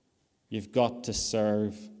 you've got to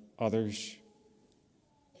serve others.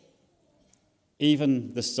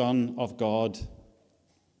 Even the Son of God,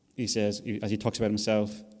 he says, as he talks about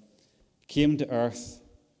himself, came to earth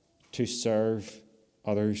to serve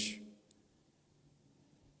others.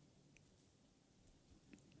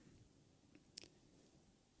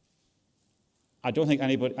 I don't think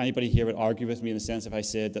anybody here would argue with me in the sense if I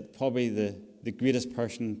said that probably the greatest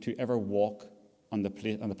person to ever walk on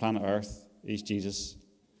the planet Earth is Jesus.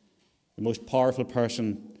 The most powerful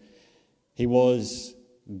person. He was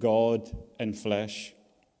God in flesh.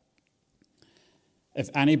 If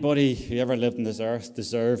anybody who ever lived on this earth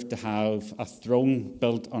deserved to have a throne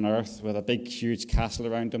built on earth with a big, huge castle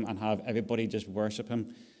around him and have everybody just worship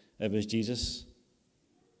him, it was Jesus.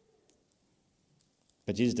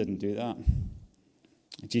 But Jesus didn't do that.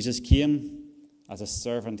 Jesus came as a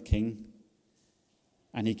servant king,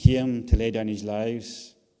 and he came to lay down his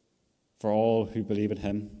lives for all who believe in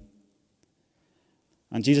him.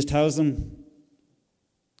 And Jesus tells them,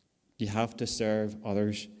 you have to serve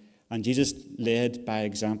others. And Jesus led by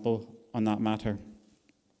example on that matter.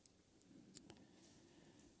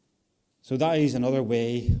 So that is another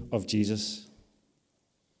way of Jesus.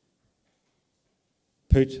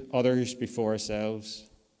 Put others before ourselves.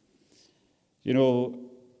 You know,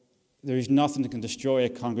 there is nothing that can destroy a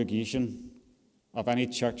congregation of any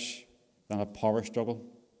church than a power struggle.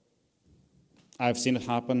 I've seen it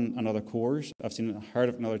happen in other cores. I've seen it heard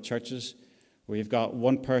of in other churches where you've got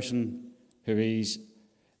one person who is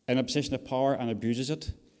in a position of power and abuses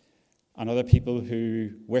it, and other people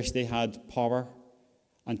who wish they had power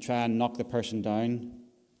and try and knock the person down.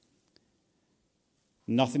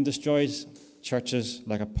 Nothing destroys churches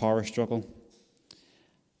like a power struggle.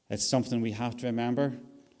 It's something we have to remember.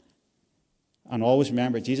 And always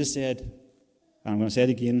remember, Jesus said, and I'm going to say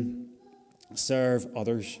it again, serve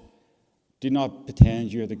others. Do not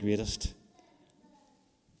pretend you're the greatest.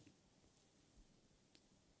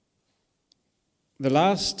 The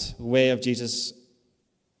last way of Jesus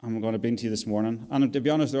I'm going to bring to you this morning, and to be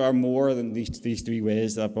honest, there are more than these three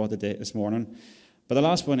ways that I brought today this morning, but the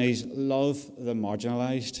last one is love the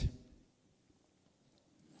marginalized.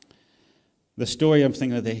 The story I'm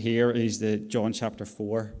thinking of here is the John chapter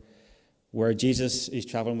 4, where Jesus is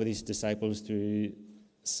traveling with his disciples through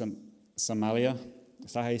Samaria.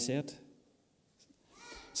 Is that how you say it?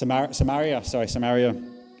 Samaria.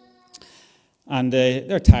 And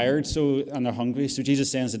they're tired, and they're hungry, so Jesus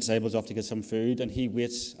sends the disciples off to get some food, and he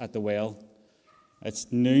waits at the well. It's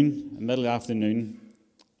noon, middle of the afternoon,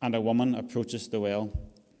 and a woman approaches the well.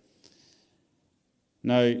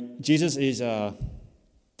 Now, Jesus is a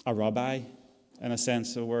rabbi, in a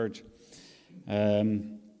sense of the word.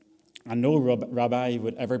 And no rabbi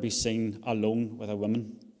would ever be seen alone with a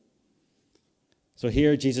woman. So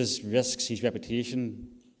here Jesus risks his reputation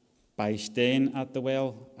by staying at the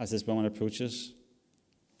well as this woman approaches.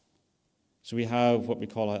 So we have what we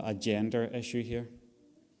call a gender issue here.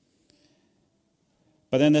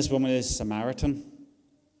 But then this woman is Samaritan.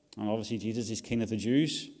 And obviously Jesus is king of the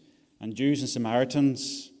Jews. And Jews and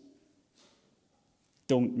Samaritans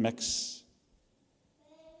don't mix.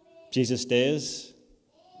 Jesus stays,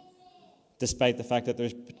 despite the fact that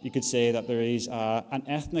you could say that there is an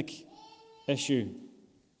ethnic issue.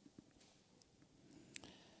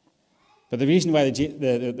 But the reason why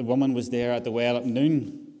the woman was there at the well at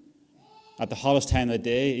noon, at the hottest time of the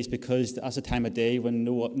day, is because that's a time of day when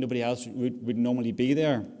nobody else would normally be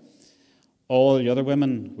there. All the other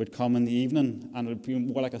women would come in the evening, and it would be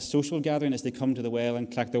more like a social gathering as they come to the well and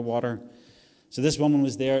collect their water. So this woman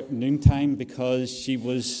was there at noontime because she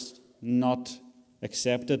was not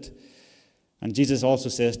accepted. And Jesus also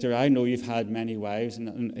says to her, I know you've had many wives,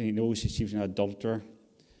 and he knows she was an adulterer.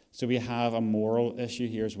 So we have a moral issue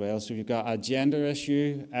here as well. So we've got a gender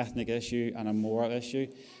issue, ethnic issue, and a moral issue.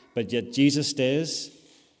 But yet Jesus stays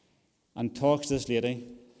and talks to this lady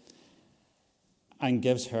and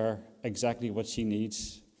gives her exactly what she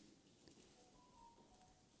needs.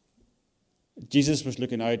 Jesus was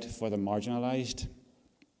looking out for the marginalized.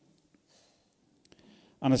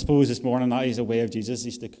 And I suppose this morning that is a way of Jesus,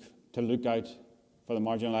 is to look out for the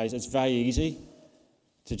marginalized. It's very easy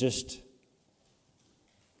to just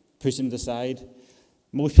push them aside.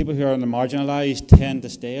 Most people who are on the marginalized tend to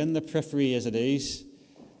stay in the periphery as it is.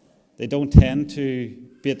 They don't tend to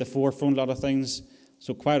be at the forefront of a lot of things.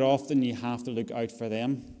 So quite often you have to look out for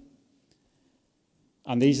them.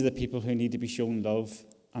 And these are the people who need to be shown love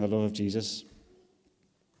and the love of Jesus.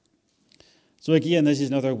 So again, this is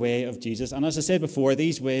another way of Jesus. And as I said before,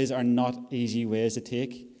 these ways are not easy ways to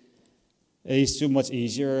take. It is so much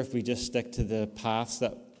easier if we just stick to the paths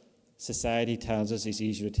that society tells us is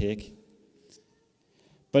easier to take.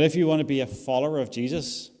 But if you want to be a follower of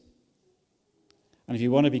Jesus, and if you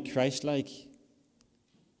want to be Christ-like,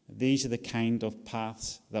 these are the kind of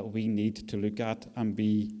paths that we need to look at and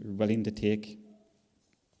be willing to take.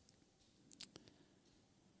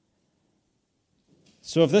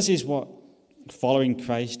 So if this is what following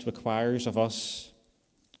Christ requires of us,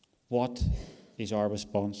 what is our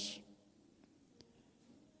response?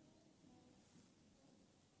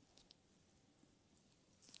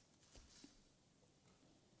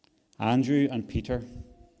 Andrew and Peter,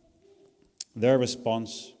 their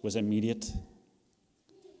response was immediate.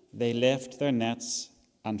 They left their nets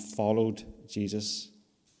and followed Jesus.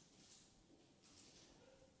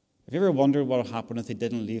 Have you ever wondered what would happen if they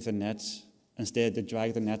didn't leave their nets? Instead, they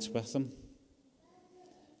dragged their nets with them.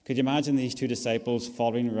 Could you imagine these two disciples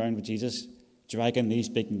following around with Jesus, dragging these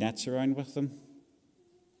big nets around with them?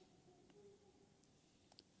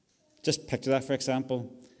 Just picture that, for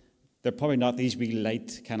example. They're probably not these wee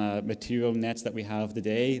light kind of material nets that we have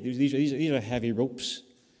today. These are heavy ropes.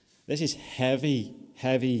 This is heavy,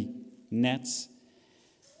 heavy nets.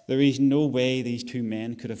 There is no way these two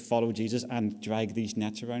men could have followed Jesus and dragged these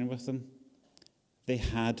nets around with them. They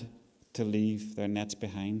had to leave their nets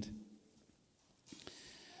behind.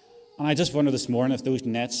 And I just wonder this morning if those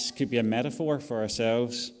nets could be a metaphor for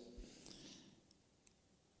ourselves.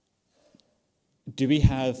 Do we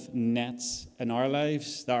have nets in our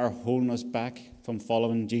lives that are holding us back from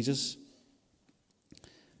following Jesus?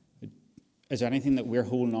 Is there anything that we're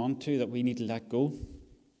holding on to that we need to let go?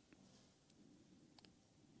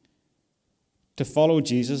 To follow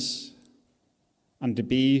Jesus and to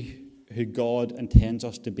be who God intends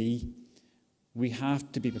us to be, we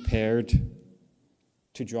have to be prepared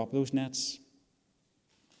to drop those nets.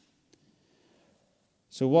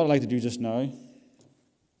 So what I'd like to do just now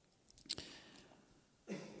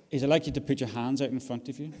is I'd like you to put your hands out in front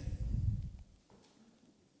of you.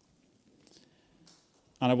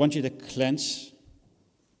 And I want you to clench.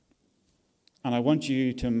 And I want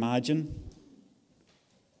you to imagine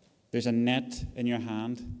there's a net in your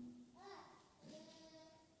hand.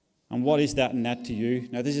 And what is that net to you?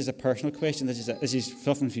 Now, this is a personal question. This is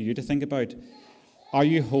something for you to think about. Are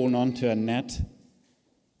you holding on to a net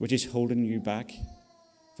which is holding you back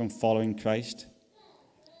from following Christ?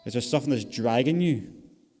 Is there something that's dragging you?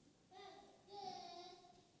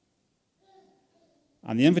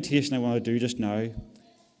 And the invitation I want to do just now,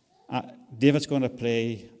 David's going to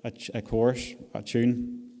play a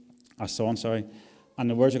song, and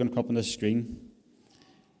the words are going to come up on the screen.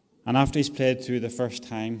 And after he's played through the first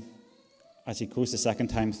time, as he goes the second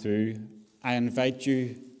time through, I invite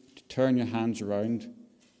you to turn your hands around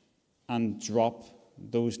and drop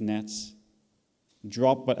those nets.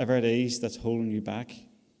 Drop whatever it is that's holding you back.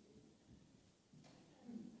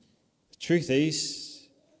 The truth is,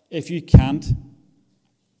 if you can't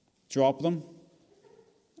drop them,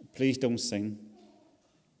 please don't sing.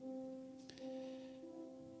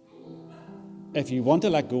 If you want to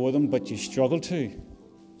let go of them, but you struggle to,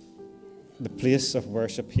 the place of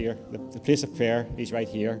worship here, the place of prayer is right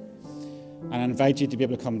here. And I invite you to be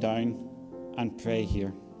able to come down and pray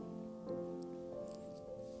here.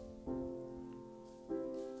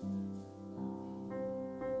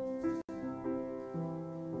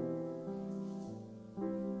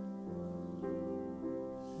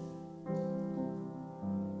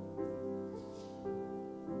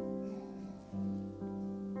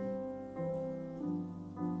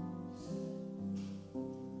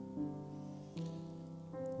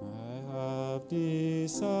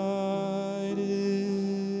 Decided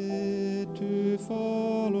to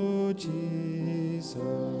follow Jesus.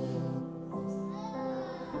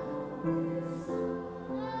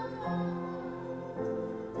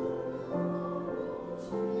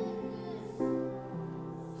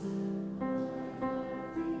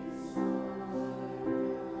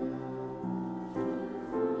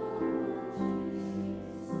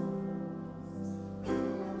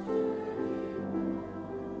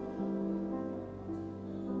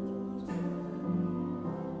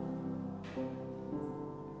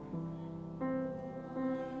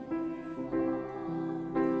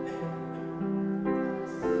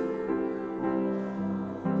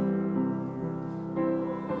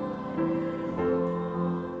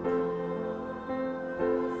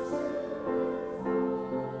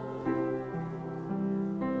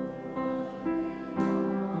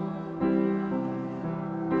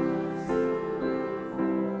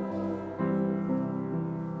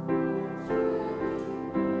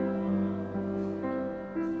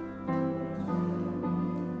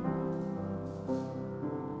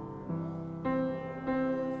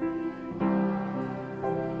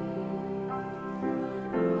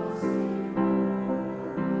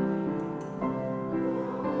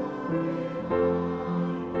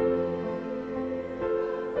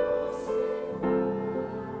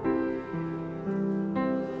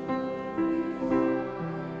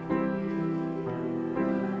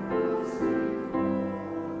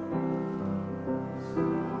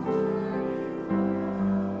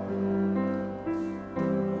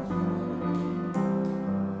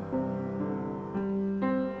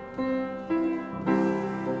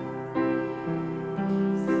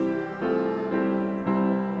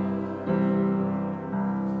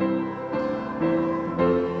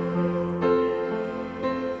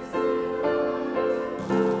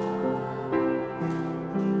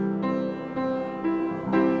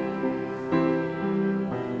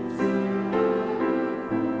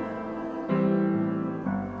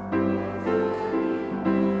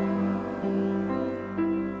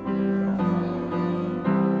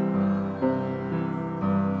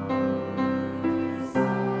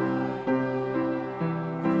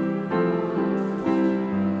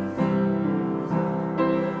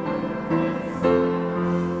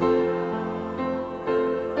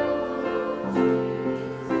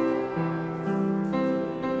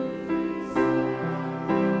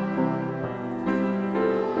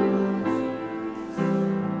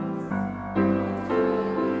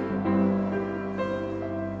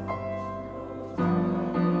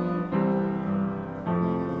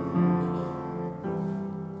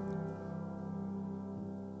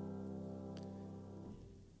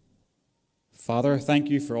 Father, thank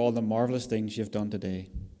you for all the marvelous things you've done today.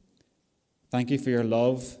 Thank you for your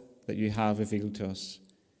love that you have revealed to us,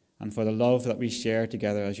 and for the love that we share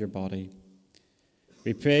together as your body.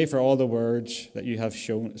 We pray for all the words that you have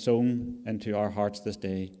sown into our hearts this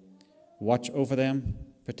day. Watch over them,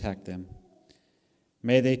 protect them.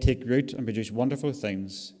 May they take root and produce wonderful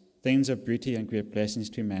things, things of beauty and great blessings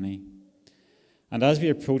to many. And as we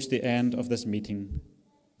approach the end of this meeting,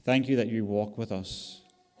 thank you that you walk with us.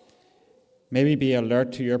 May we be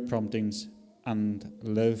alert to your promptings and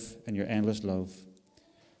live in your endless love.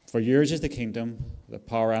 For yours is the kingdom, the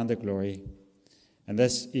power and the glory, in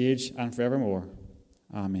this age and forevermore.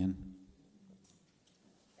 Amen.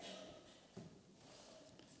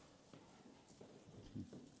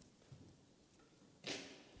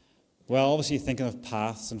 Well, obviously thinking of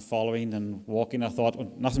paths and following and walking, I thought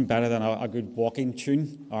well, nothing better than a good walking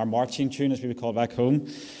tune, or marching tune as we would call it back home.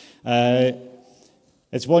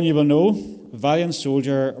 It's one you will know, valiant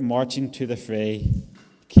soldier marching to the fray,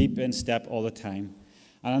 keep in step all the time.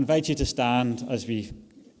 And I invite you to stand as we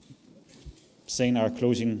sing our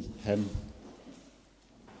closing hymn.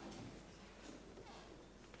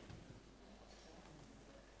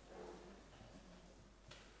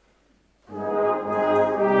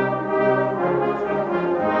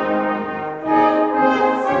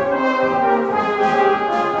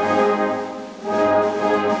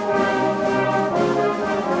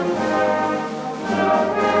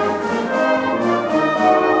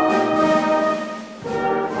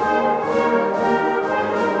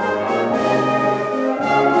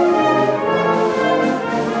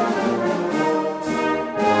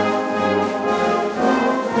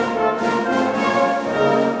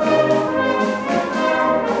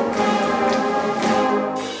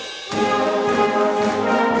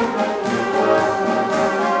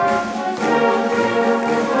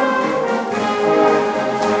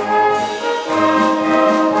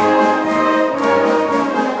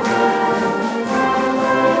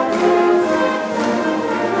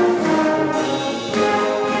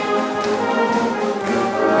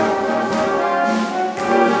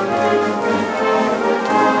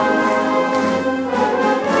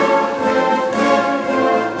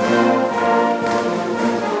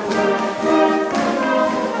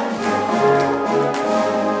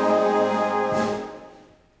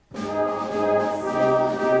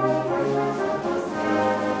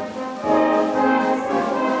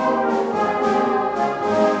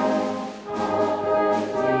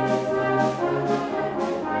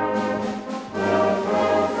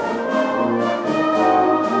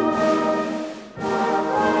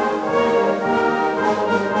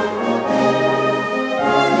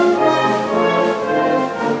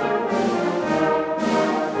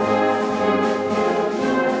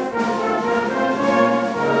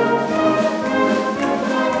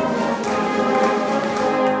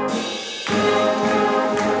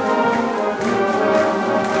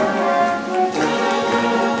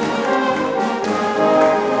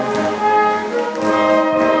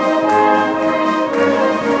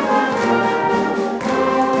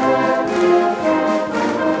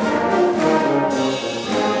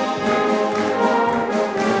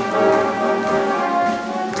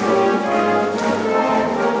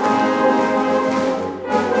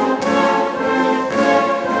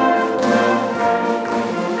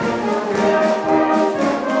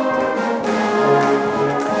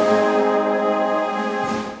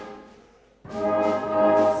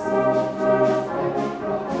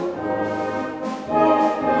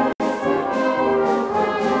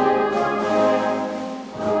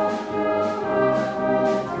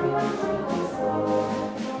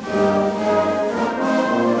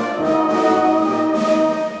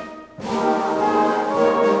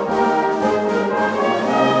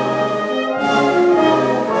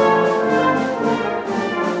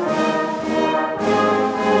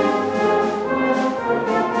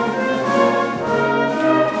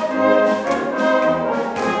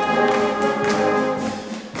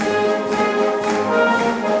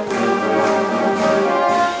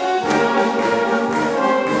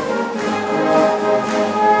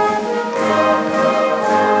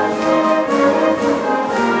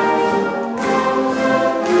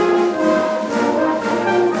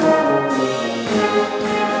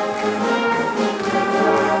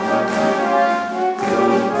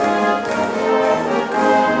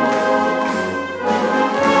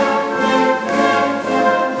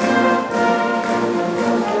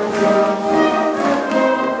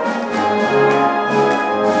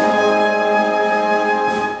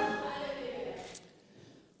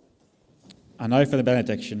 And now for the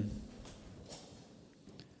benediction.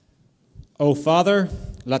 O Father,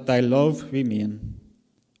 let thy love remain.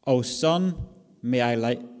 O Son, may I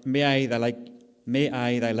may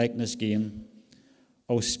I thy likeness gain.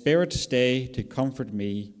 O Spirit, stay to comfort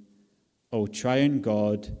me. O triune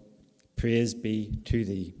God, praise be to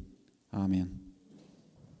thee. Amen.